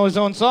 Doesn't even know his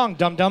own song,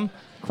 dum-dum.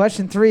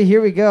 Question 3,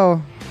 here we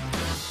go.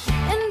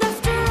 And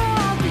after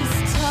all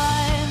this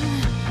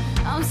time,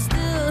 I'm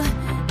still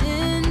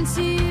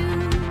into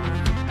you.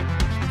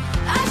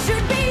 I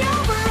should be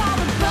over all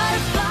the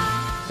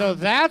butterflies. So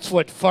that's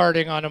what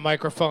farting on a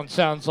microphone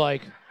sounds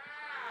like.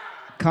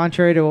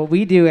 Contrary to what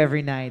we do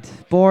every night.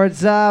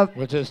 Boards up.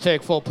 Which is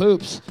take full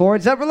poops.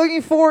 Boards up. We're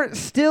looking for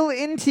Still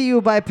Into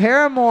You by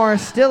Paramore.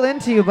 Still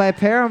Into You by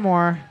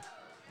Paramore.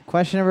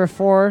 Question number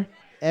 4.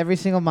 Every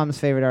single mom's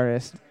favorite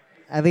artist.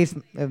 At least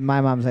my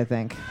mom's, I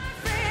think.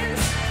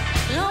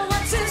 Know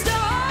what's in store.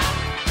 I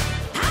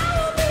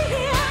won't be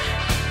here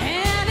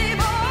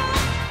anymore.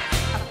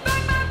 I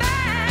pack my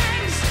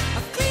bags.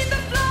 I clean the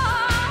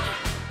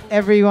floor.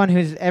 Every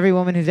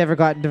woman who's ever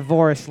gotten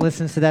divorced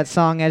listens to that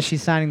song as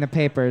she's signing the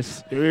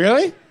papers.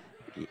 Really?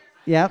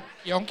 Yep.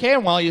 Okay,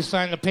 and while you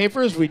sign the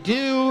papers, we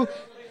do,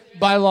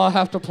 by law,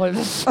 have to play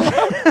this song.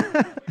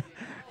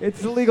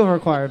 It's a legal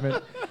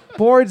requirement.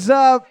 Boards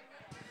up.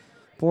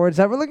 Boards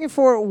up. We're looking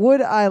for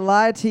Would I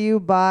Lie to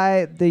You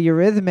by the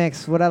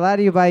Eurythmics. Would I Lie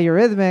to You by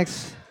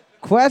Eurythmics?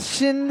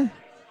 Question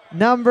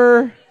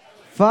number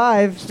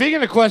 5.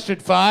 Speaking of question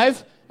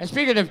 5, and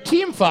speaking of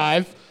team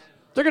 5,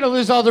 they're going to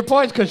lose all their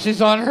points because she's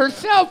on her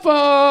cell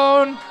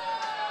phone.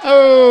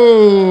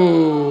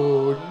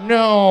 Oh,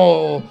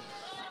 no.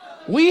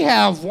 We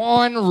have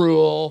one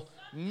rule.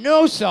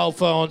 No cell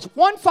phones.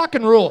 One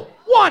fucking rule.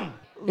 One.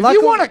 If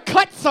you want to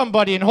cut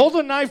somebody and hold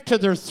a knife to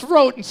their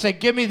throat and say,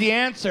 give me the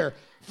answer,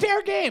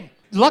 fair game.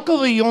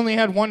 Luckily, you only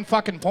had 1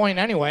 fucking point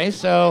anyway,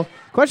 so.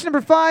 Question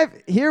number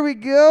 5. Here we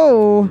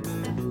go.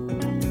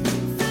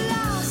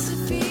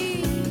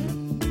 Philosophy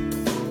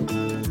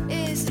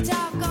is to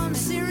talk on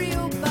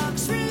cereal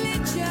box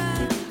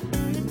religion.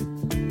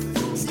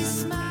 See,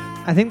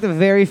 smile. I think the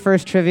very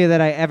first trivia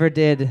that I ever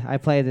did, I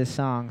played this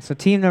song. So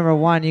team number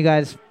 1, you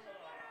guys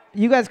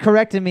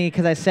corrected me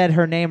because I said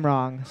her name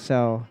wrong.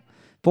 So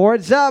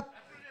boards up.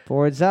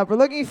 Boards up. We're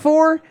looking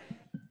for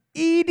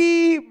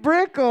Edie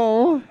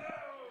Brickle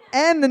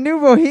and the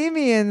New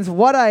Bohemians,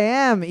 What I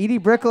Am. Edie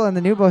Brickle and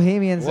the New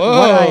Bohemians, Whoa.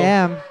 What I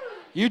Am.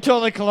 You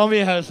told me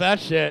Columbia has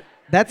that shit.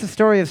 That's a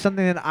story of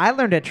something that I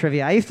learned at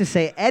trivia. I used to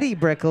say Eddie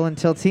Brickle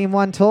until Team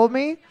 1 told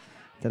me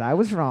that I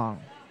was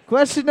wrong.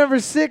 Question number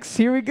 6.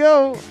 Here we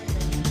go.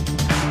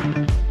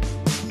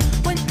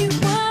 When you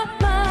were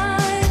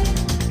mine,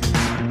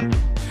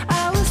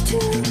 I was too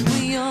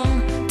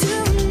young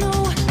to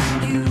know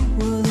you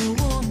were the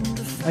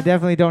wonderful. I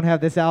definitely don't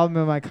have this album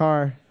in my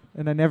car,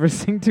 and I never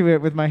sing to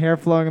it with my hair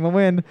flowing in the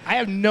wind. I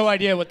have no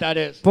idea what that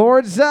is.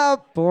 Boards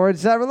up.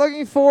 Boards up. We're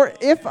looking for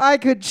If I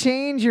Could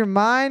Change Your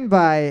Mind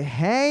by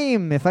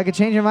Haim. If I Could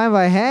Change Your Mind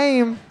by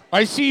Haim.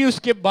 I see you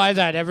skip by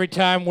that every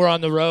time we're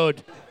on the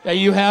road. Yeah,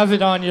 you have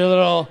it on your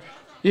little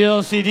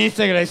CD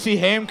thing, and I see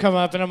Haim come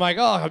up, and I'm like,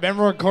 oh,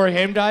 remember when Corey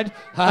Haim died?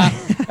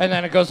 Ha. And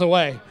then it goes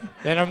away.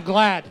 And I'm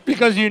glad,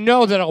 because you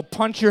know that I'll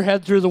punch your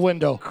head through the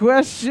window.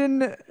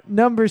 Question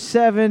number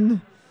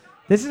 7.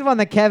 This is one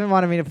that Kevin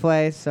wanted me to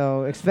play,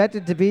 so expect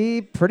it to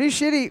be pretty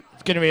shitty.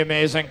 It's going to be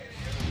amazing.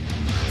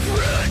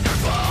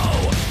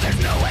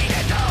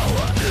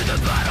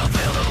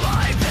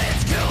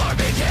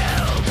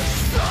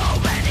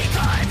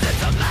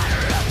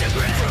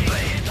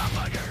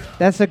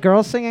 That's a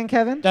girl singing,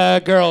 Kevin?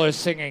 The girl is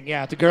singing,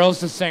 yeah. The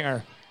girl's the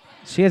singer.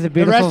 She has a The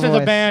beautiful rest of the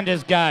voice. band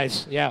is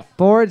guys, yeah.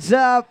 Boards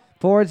up.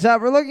 Boards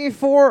up. We're looking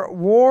for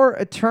War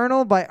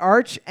Eternal by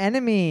Arch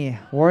Enemy.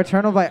 War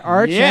Eternal by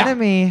Arch Yeah.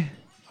 Enemy.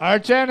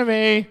 Arch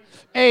enemy,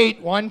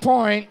 8, 1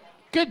 point.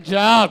 Good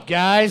job,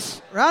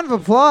 guys. Round of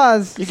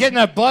applause. You're getting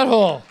that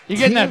butthole. You're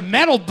getting that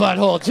metal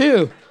butthole,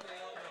 too.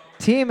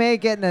 Team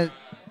 8 getting a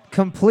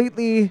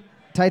completely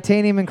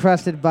titanium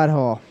encrusted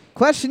butthole.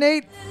 Question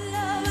 8.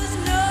 Lovers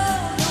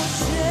know no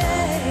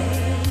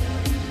shame.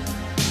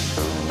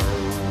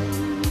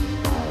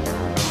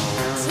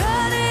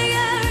 Turning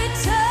every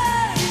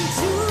turn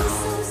into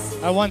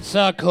some I once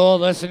saw Cole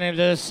listening to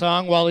this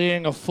song while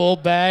eating a full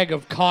bag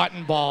of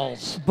cotton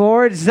balls,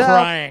 Boards up.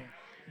 crying.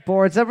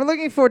 Boards up. We're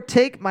looking for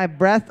Take My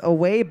Breath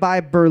Away by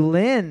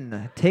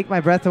Berlin. Take My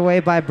Breath Away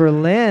by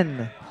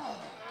Berlin.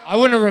 I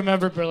wouldn't have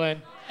remembered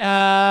Berlin.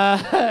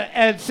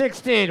 At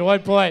 16, 1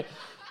 point.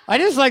 I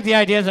just like the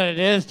idea that it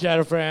is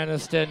Jennifer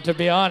Aniston, to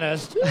be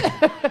honest.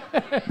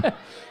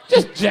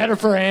 Just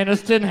Jennifer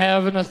Aniston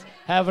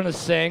having a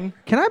sing.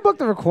 Can I book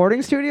the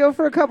recording studio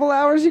for a couple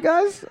hours, you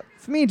guys?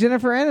 It's me,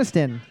 Jennifer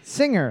Aniston,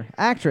 singer,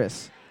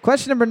 actress.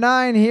 Question number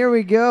 9, here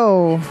we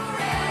go.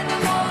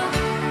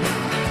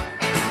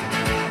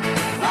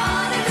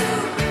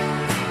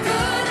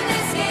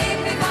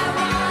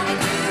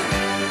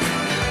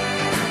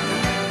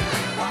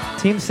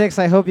 Team 6,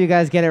 I hope you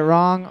guys get it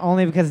wrong,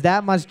 only because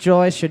that much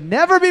joy should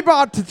never be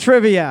brought to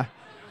trivia.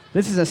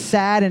 This is a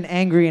sad and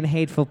angry and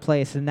hateful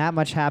place, and that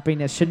much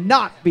happiness should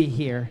not be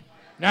here.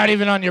 Not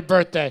even on your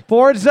birthday.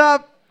 Boards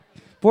up.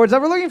 Boards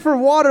up. We're looking for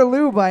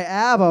Waterloo by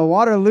ABBA.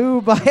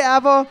 Waterloo by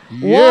ABBA.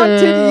 Yeah.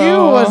 Wanted You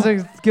was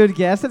a good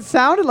guess. It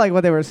sounded like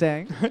what they were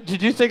saying.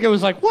 Did you think it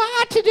was like,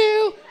 what to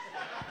do?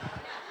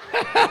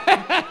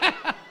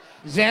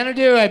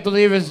 Xanadu, I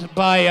believe, is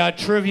by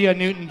Trivia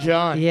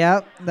Newton-John.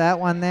 Yep, that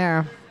one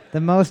there. The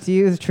most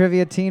used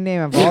trivia team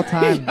name of all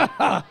time.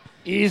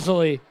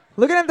 Easily.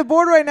 Looking at the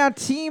board right now,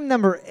 team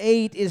number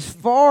 8 is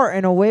far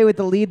and away with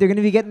the lead. They're going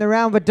to be getting the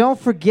round, but don't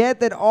forget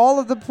that all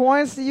of the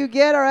points that you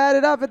get are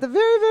added up at the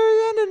very,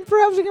 very end, and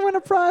perhaps you can win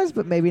a prize,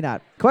 but maybe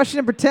not. Question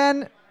number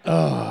 10.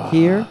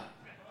 Here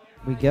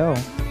we go.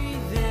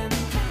 Breathing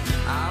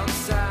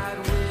outside,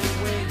 we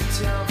wait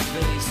till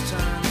face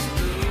turns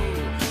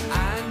blue.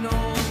 I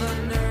know the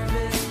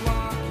nervous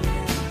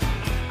walking.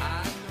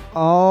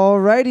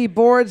 Alrighty,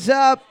 boards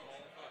up.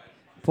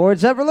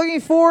 Boards up. We're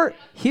looking for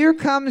Here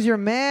Comes Your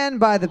Man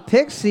by the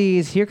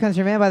Pixies. Here Comes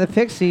Your Man by the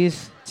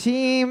Pixies.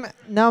 Team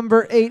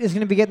number 8 is going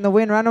to be getting the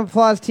win. Round of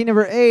applause, team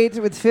number 8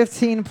 with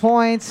 15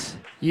 points.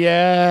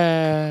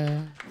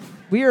 Yeah.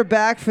 We are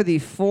back for the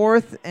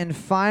 4th and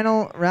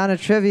final round of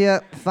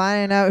trivia,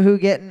 finding out who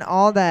getting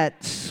all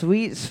that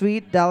sweet,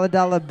 sweet dollar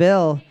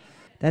bill.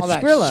 That's All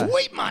that Skrilla.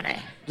 sweet money.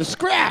 The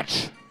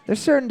scratch. There's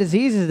certain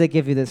diseases that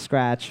give you this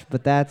scratch,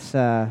 but that's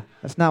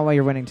not why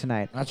you're winning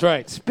tonight. That's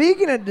right.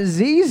 Speaking of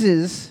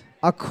diseases,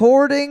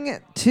 according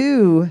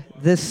to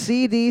the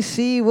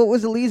CDC, what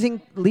was the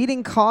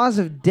leading cause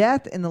of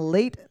death in the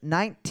late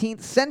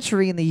 19th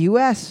century in the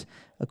U.S.?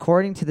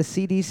 According to the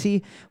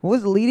CDC, what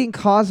was the leading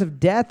cause of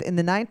death in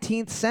the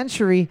 19th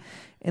century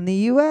in the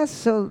U.S.?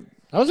 So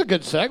That was a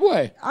good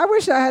segue. I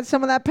wish I had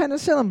some of that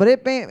penicillin, but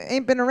it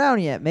ain't been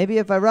around yet. Maybe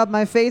if I rub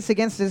my face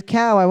against this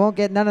cow, I won't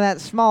get none of that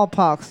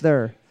smallpox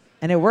there.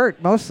 And it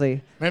worked,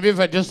 mostly. Maybe if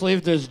I just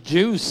leave this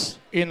juice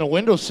in the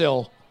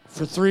windowsill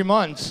for 3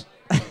 months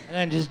and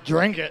then just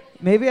drink it.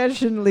 Maybe I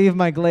shouldn't leave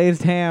my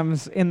glazed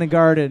hams in the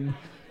garden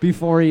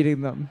before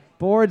eating them.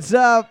 Boards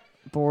up.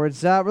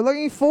 Boards up. We're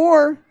looking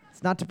for,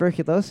 it's not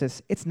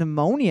tuberculosis, it's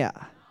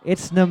pneumonia.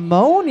 It's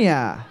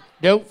pneumonia.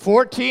 Nope,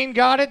 14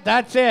 got it.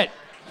 That's it.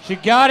 She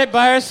got it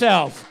by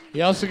herself.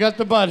 You also got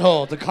the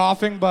butthole, the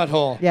coughing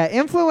butthole. Yeah,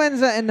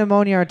 influenza and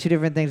pneumonia are two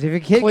different things.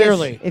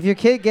 If your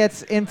kid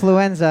gets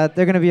influenza,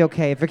 they're going to be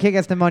okay. If your kid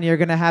gets pneumonia, you're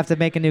going to have to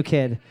make a new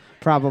kid,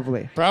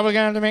 probably. Probably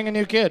going to have to make a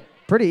new kid.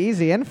 Pretty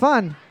easy and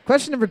fun.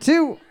 Question number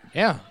 2.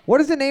 Yeah.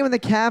 What is the name of the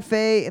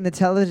cafe in the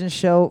television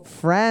show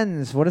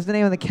Friends? What is the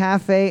name of the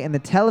cafe in the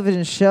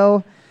television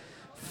show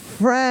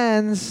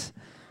Friends?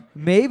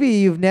 Maybe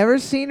you've never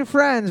seen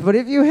Friends, but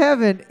if you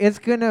haven't, it's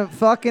going to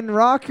fucking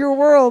rock your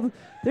world.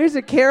 There's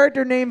a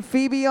character named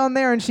Phoebe on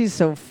there, and she's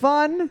so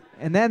fun.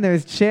 And then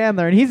there's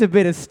Chandler, and he's a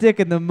bit of stick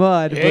in the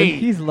mud, Hey. but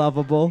he's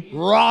lovable.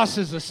 Ross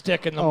is a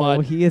stick in the Oh,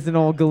 mud. he is an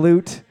old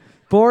galoot.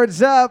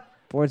 Boards up.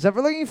 Boards up.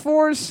 We're looking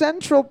for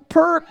Central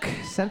Perk.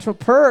 Central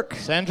Perk.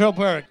 Central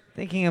Perk.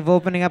 Thinking of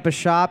opening up a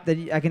shop that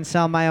I can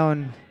sell my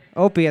own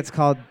opiates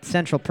called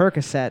Central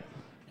Percocet,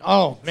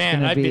 Oh, man,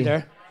 gonna I'd be be-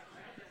 there.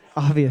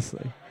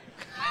 obviously.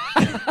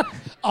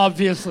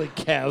 Obviously,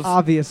 Kev.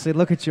 Obviously,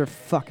 look at your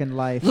fucking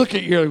life. Look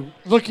at you.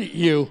 Look at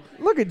you.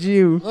 Look at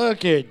you.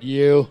 Look at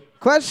you.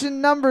 Question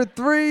number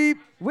 3.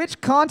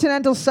 Which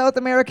continental South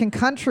American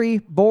country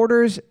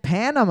borders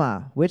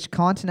Panama? Which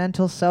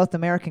continental South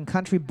American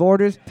country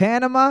borders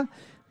Panama?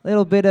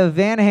 Little bit of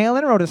Van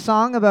Halen wrote a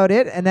song about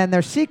it, and then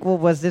their sequel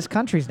was this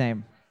country's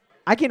name.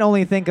 I can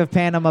only think of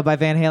Panama by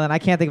Van Halen. I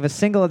can't think of a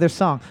single other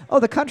song.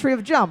 Oh, the country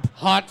of jump.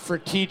 Hot for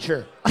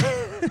teacher.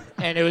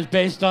 And it was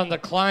based on the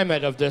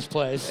climate of this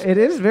place. It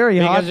is very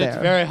hot Because there.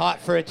 it's very hot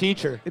for a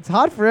teacher. It's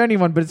hot for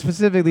anyone, but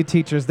specifically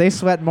teachers. They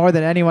sweat more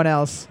than anyone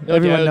else. No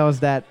Everyone doubt. knows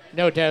that.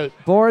 No doubt.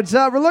 Boards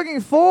up. We're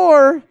looking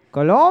for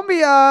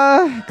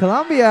Colombia.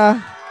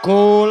 Colombia.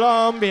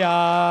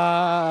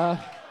 Colombia.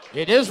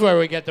 It is where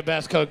we get the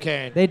best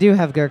cocaine. They do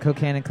have good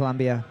cocaine in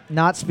Colombia.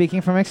 Not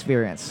speaking from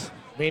experience.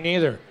 Me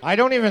neither. I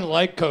don't even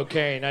like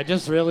cocaine. I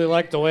just really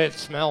like the way it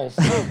smells.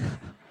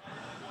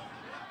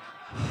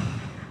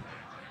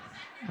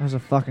 That was a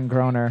fucking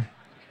groaner.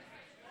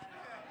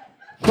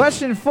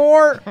 Question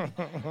 4.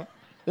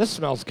 This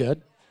smells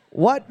good.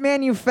 What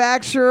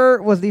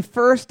manufacturer was the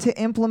first to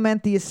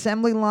implement the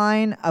assembly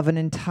line of an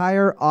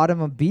entire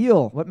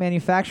automobile? What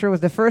manufacturer was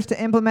the first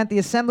to implement the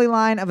assembly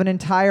line of an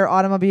entire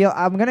automobile?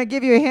 I'm going to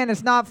give you a hint.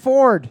 It's not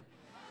Ford.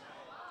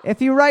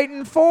 If you write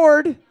in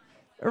Ford,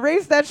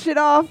 erase that shit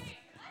off.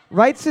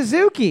 Write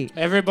Suzuki.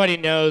 Everybody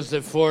knows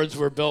that Fords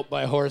were built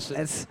by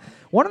horses.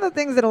 One of the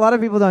things that a lot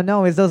of people don't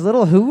know is those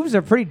little hooves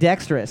are pretty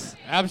dexterous.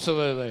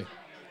 Absolutely.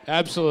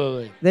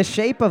 Absolutely. The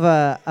shape of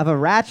a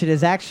ratchet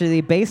is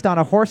actually based on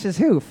a horse's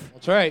hoof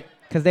That's right.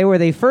 because they were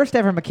the first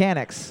ever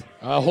mechanics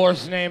A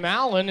horse named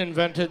Allen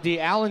invented the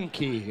Allen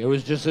key. It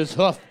was just his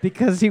hoof.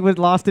 because he was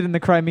lost it in the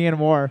Crimean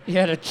War. He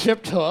had a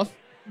chipped hoof.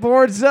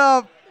 Boards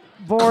up.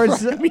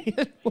 Boards up.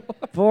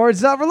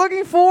 Boards up. We're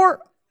looking for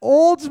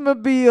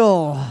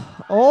Oldsmobile.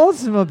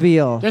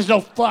 Oldsmobile. There's no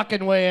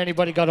fucking way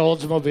anybody got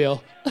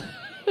Oldsmobile.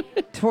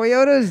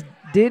 Toyotas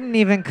didn't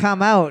even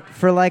come out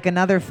for like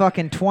another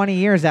fucking 20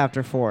 years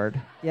after Ford.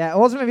 Yeah,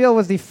 Oldsmobile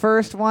was the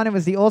first one. It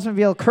was the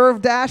Oldsmobile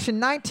Curve Dash in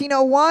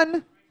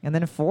 1901. And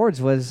then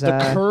Ford's was... The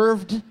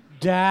curved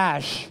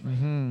dash.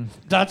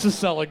 That's a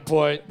selling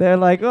point. They're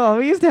like, oh,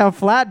 we used to have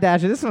flat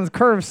dashes. This one's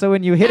curved, so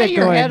when you hit Yeah, it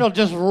your going... head will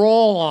just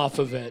roll off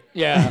of it.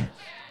 Yeah.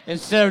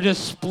 Instead of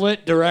just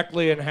split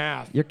directly in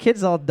half. Your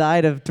kids all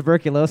died of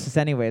tuberculosis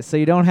anyway, so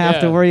you don't have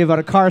to Yeah. worry about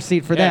a car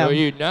seat for Yeah, them. are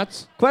you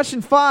nuts?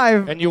 Question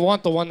 5. And you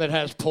want the one that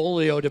has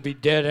polio to be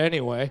dead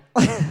anyway.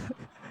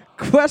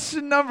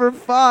 Question number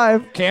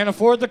 5. Can't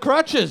afford the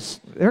crutches.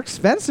 They're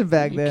expensive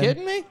back You then.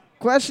 kidding me?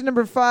 Question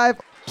number 5.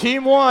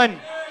 Team one.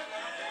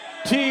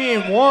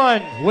 Team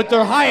one with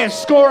their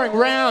highest scoring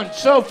round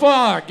so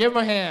far. Give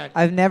them a hand.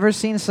 I've never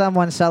seen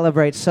someone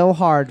celebrate so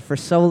hard for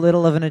so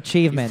little of an You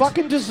achievement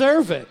fucking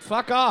deserve it.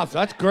 Fuck off.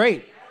 That's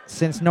great.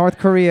 since North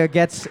Korea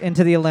gets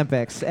into the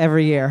Olympics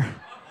every year.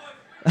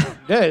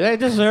 They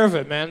deserve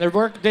it, man.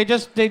 They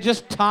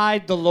just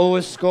tied the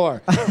lowest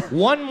score.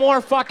 One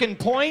more fucking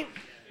point,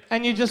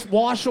 and you just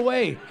wash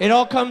away. It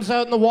all comes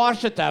out in the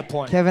wash at that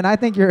point. Kevin, I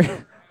think you're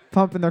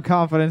pumping their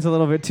confidence a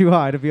little bit too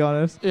high, to be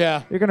honest.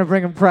 Yeah. You're going to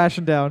bring them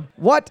crashing down.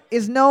 What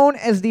is known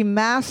as the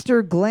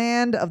master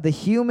gland of the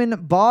human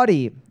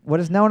body? What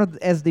is known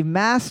as the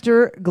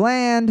master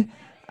gland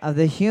of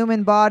the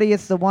human body?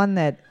 It's the one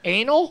that...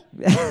 Anal?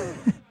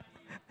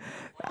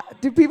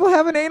 Do people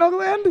have an anal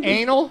gland?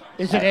 Anal?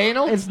 Is it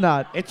anal? It's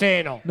not. It's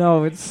anal.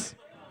 No,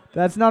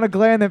 that's not a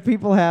gland that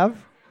people have.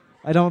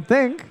 I don't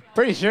think.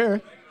 Pretty sure.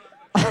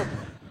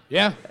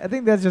 Yeah. I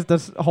think that's just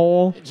a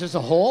hole. It's just a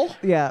hole?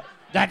 Yeah.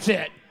 That's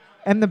it.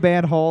 And the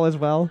band hole as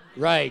well.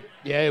 Right.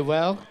 Yeah,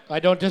 well, I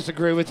don't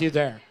disagree with you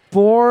there.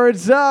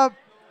 Boards up.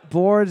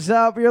 Boards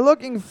up. You're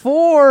looking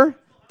for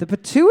the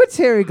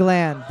pituitary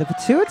gland. The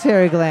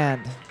pituitary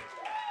gland.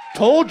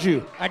 Told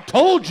you. I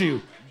told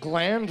you.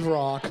 Gland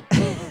rock.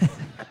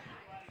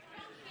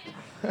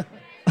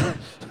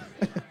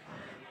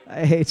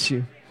 I hate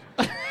you.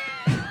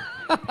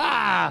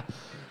 I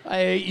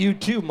hate you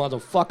too,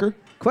 motherfucker.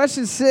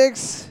 Question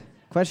 6.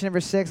 Question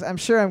number 6. I'm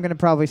sure I'm going to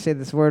probably say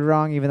this word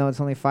wrong, even though it's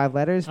only 5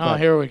 letters. Oh, but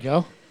here we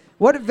go.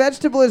 what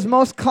vegetable is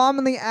most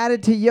commonly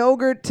added to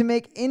yogurt to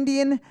make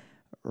Indian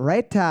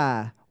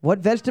raita? What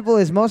vegetable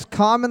is most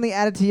commonly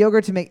added to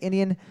yogurt to make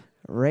Indian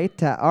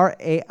raita?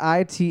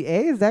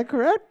 R-A-I-T-A? Is that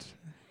correct?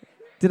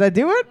 Did I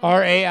do it?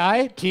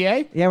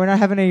 R-A-I-T-A? Yeah, we're not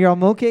having a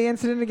Yarmulke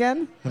incident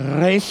again?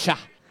 Reisha.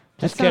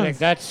 Just That kidding. sounds-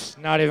 That's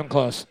not even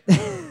close.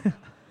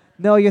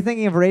 No, you're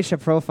thinking of racia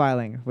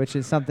profiling, which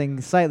is something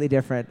slightly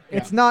different. Yeah,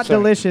 It's not sorry.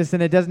 delicious,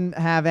 and it doesn't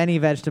have any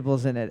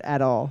vegetables in it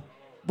at all.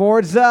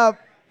 Boards up.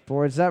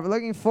 Boards up. We're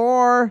looking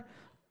for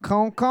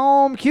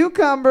concombre,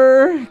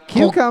 cucumber.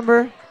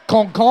 Cucumber.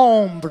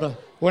 Concombre.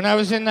 When I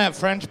was in that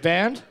French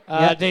band,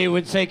 Yep. they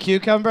would say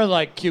cucumber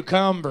like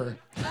cucumber.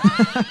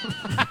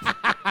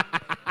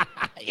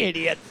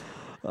 Idiot.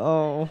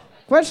 Oh.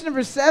 Question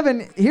number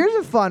 7. Here's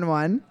a fun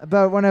one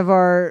about one of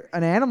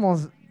an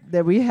animals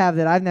that we have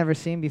that I've never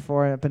seen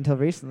before up until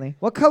recently.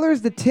 What color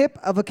is the tip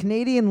of a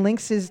Canadian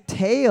lynx's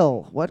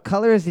tail? What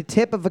color is the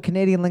tip of a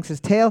Canadian lynx's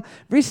tail?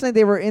 Recently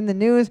they were in the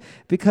news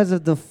because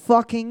of the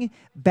fucking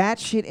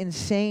batshit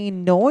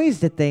insane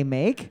noise that they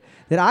make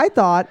that I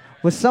thought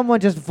was someone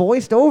just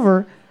voiced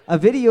over a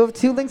video of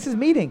 2 lynxes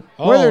meeting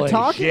where they're Holy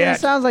talking and it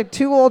shit. sounds like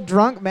 2 old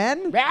drunk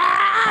men.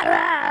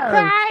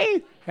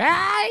 Hi.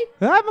 Hi.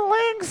 I'm a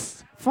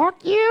lynx.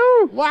 Fuck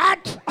you.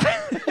 What?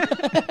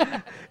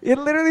 It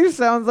literally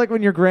sounds like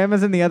when your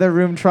grandma's in the other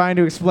room trying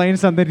to explain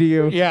something to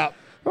you. Yeah.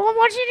 Well,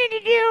 what you need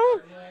to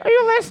do? Are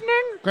you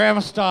listening? Grandma,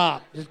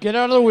 stop. Just get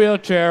out of the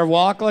wheelchair,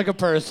 walk like a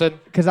person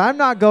Because I'm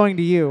not going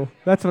to you.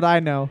 That's what I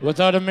know.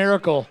 without a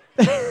miracle.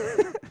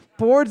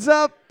 Boards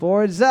up.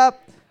 Boards up.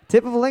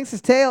 Tip of a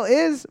lynx's tail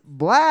is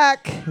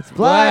black. It's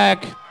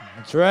black.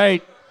 That's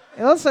right.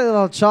 It looks like a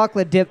little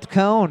chocolate dipped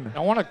cone. I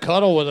want to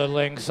cuddle with a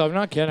lynx. I'm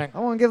not kidding. I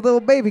want to give little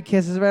baby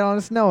kisses right on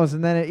its nose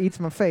and then it eats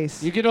my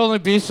face. You could only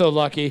be so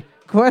lucky.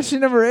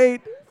 Question number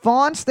 8.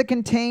 Fonts that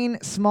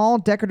contain small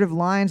decorative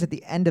lines at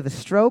the end of a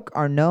stroke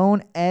are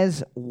known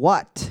as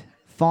what?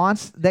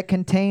 Fonts that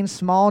contain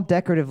small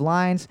decorative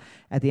lines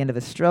at the end of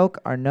a stroke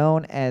are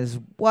known as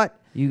what?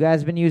 You guys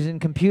have been using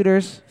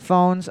computers,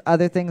 phones,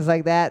 other things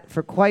like that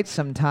for quite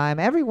some time.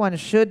 Everyone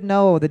should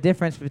know the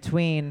difference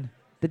between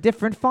the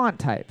different font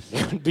types.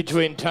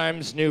 Between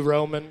Times New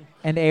Roman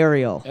And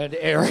Arial, and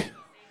Arial.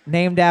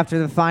 named after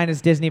the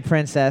finest Disney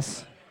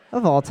princess.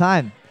 of all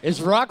time.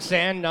 Is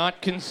Roxanne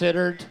not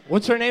considered?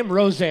 What's her name?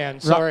 Roseanne.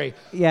 Sorry.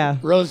 Yeah.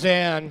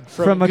 Roseanne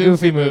From a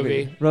Goofy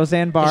movie.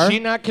 Roseanne Barr. Is she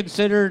not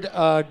considered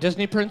a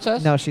Disney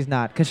princess? No, she's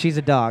not, because she's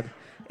a dog.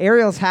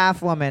 Ariel's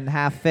half woman,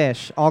 half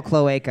fish, all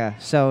cloaca,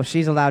 so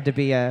she's allowed to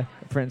be a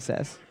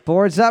princess.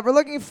 Boards up. We're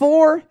looking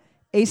for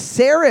a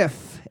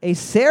serif. A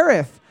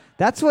serif.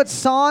 That's what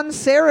sans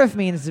serif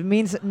means. It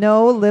means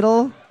no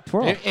little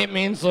twirl. It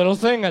means little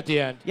thing at the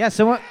end. Yeah,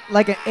 so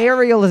like an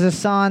Arial is a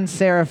sans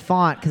serif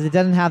font because it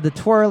doesn't have the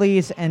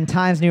twirlies, and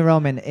Times New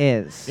Roman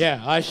is.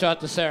 Yeah, I shot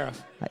the serif.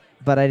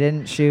 But I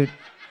didn't shoot.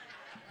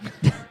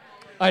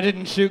 I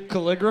didn't shoot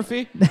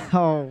calligraphy.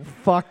 Oh,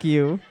 fuck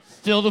you.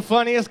 Still the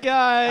funniest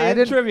guy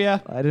in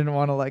trivia. I didn't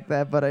want to like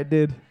that, but I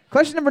did.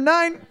 Question number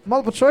 9,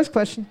 multiple choice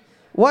question.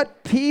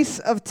 What piece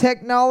of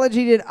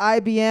technology did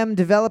IBM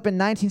develop in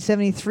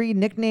 1973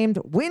 nicknamed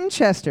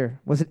Winchester?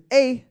 Was it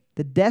A,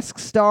 the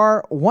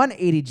DeskStar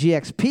 180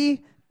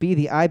 GXP, B,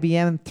 the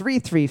IBM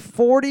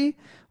 3340,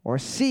 or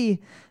C,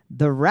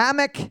 the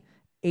Ramic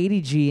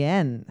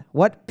 80GN?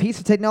 What piece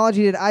of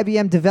technology did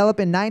IBM develop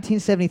in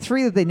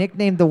 1973 that they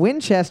nicknamed the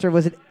Winchester?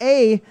 Was it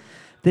A,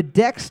 the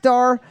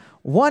DeskStar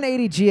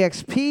 180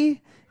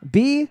 GXP,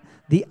 B,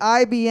 the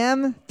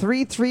IBM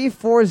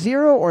 3340,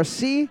 or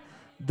C,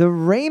 the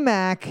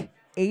Ramic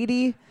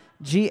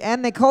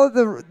 80GN? They call it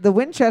the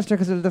Winchester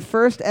because it was the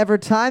first ever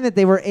time that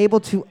they were able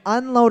to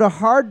unload a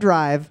hard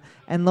drive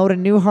and load a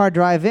new hard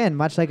drive in.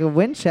 Much like a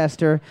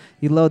Winchester,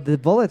 you load the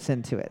bullets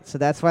into it. So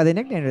that's why they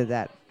nicknamed it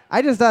that.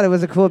 I just thought it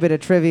was a cool bit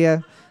of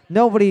trivia.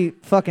 Nobody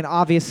fucking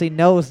obviously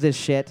knows this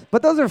shit,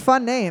 but those are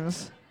fun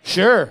names.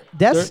 Sure.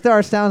 Death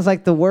Star sounds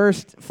like the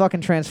worst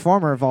fucking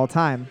Transformer of all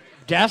time.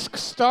 Desk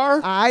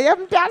Star? I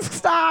am Desk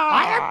Star!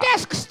 I am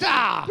Desk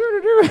Star!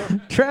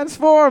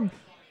 Transform!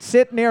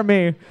 Sit near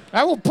me.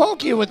 I will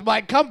poke you with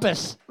my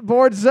compass.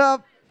 Boards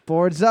up.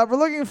 Boards up. We're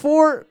looking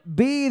for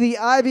B, the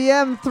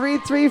IBM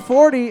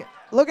 3340.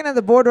 Looking at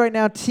the board right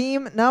now,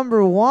 team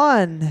number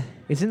 1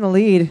 is in the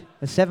lead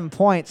with 7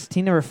 points.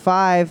 Team number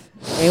 5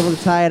 able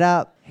to tie it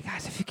up. Hey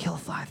guys, if you kill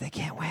 5, they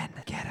can't win.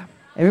 Get them.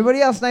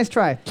 Everybody else, nice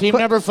try. Team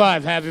number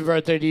 5, happy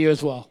birthday to you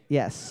as well.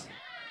 Yes.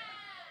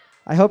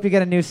 I hope you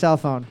get a new cell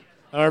phone.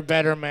 Or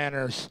better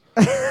manners.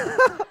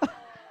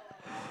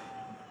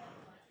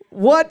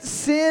 What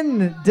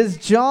sin does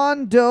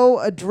John Doe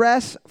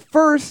address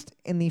first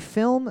in the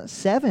film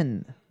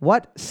Seven?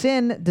 What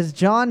sin does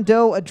John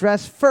Doe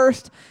address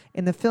first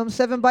in the film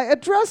Seven? By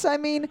address, I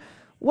mean,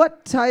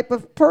 what type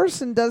of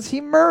person does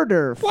he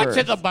murder first? What's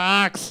in the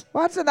box?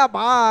 What's in the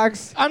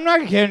box? I'm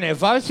not kidding.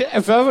 If I was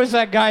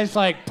that guy's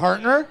like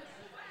partner,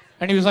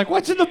 and he was like,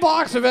 "What's in the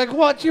box?" I'd be like,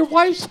 "Well, it's your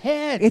wife's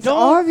head." It's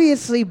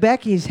obviously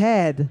Becky's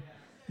head.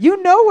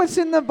 You know what's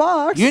in the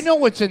box. You know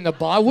what's in the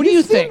box. What do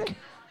you think?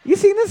 You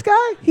seen this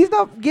guy? He's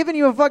not giving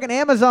you a fucking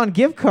Amazon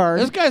gift card.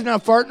 This guy's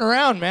not farting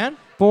around, man.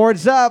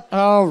 Boards up.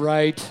 All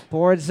right.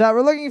 Boards up.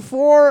 We're looking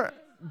for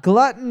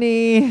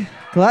gluttony.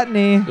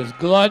 Gluttony. There's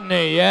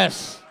gluttony,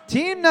 yes.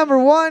 Team number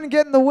 1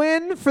 getting the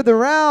win for the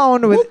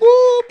round with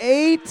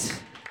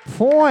 8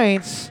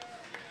 points.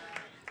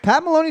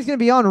 Pat Maloney's going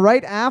to be on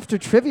right after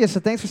trivia,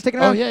 so thanks for sticking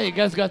around. Oh, yeah, you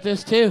guys got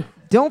this too.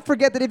 Don't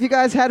forget that if you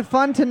guys had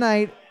fun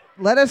tonight,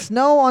 let us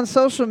know on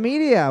social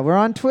media. We're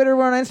on Twitter,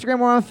 we're on Instagram,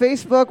 we're on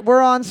Facebook,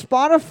 we're on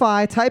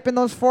Spotify. Type in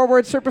those 4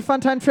 words, Super Fun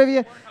Time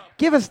Trivia.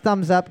 Give us a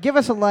thumbs up, give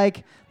us a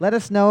like. Let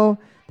us know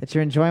that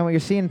you're enjoying what you're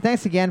seeing.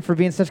 Thanks again for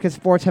being such good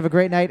sports. Have a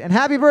great night, and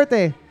happy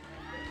birthday.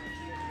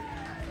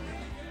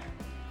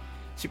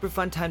 Super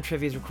Fun Time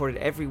Trivia is recorded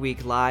every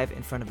week live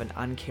in front of an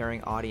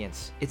uncaring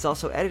audience. It's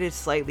also edited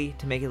slightly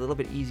to make it a little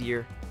bit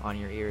easier on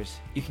your ears.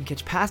 You can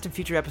catch past and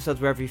future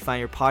episodes wherever you find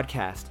your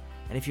podcast.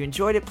 And if you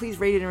enjoyed it, please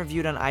rate it and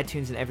review it on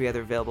iTunes and every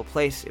other available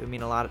place. It would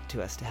mean a lot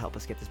to us to help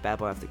us get this bad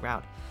boy off the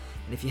ground.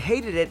 And if you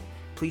hated it,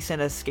 please send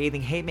us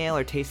scathing hate mail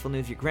or tasteful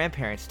news of your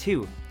grandparents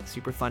to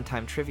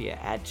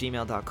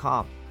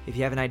superfuntimetrivia@gmail.com. If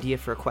you have an idea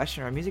for a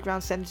question or a music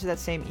round, send it to that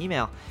same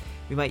email.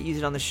 We might use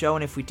it on the show,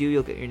 and if we do,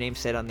 you'll get your name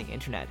said on the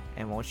internet.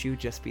 And won't you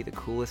just be the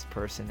coolest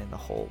person in the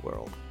whole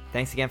world?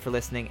 Thanks again for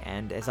listening,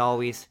 and as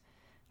always,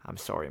 I'm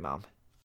sorry, Mom.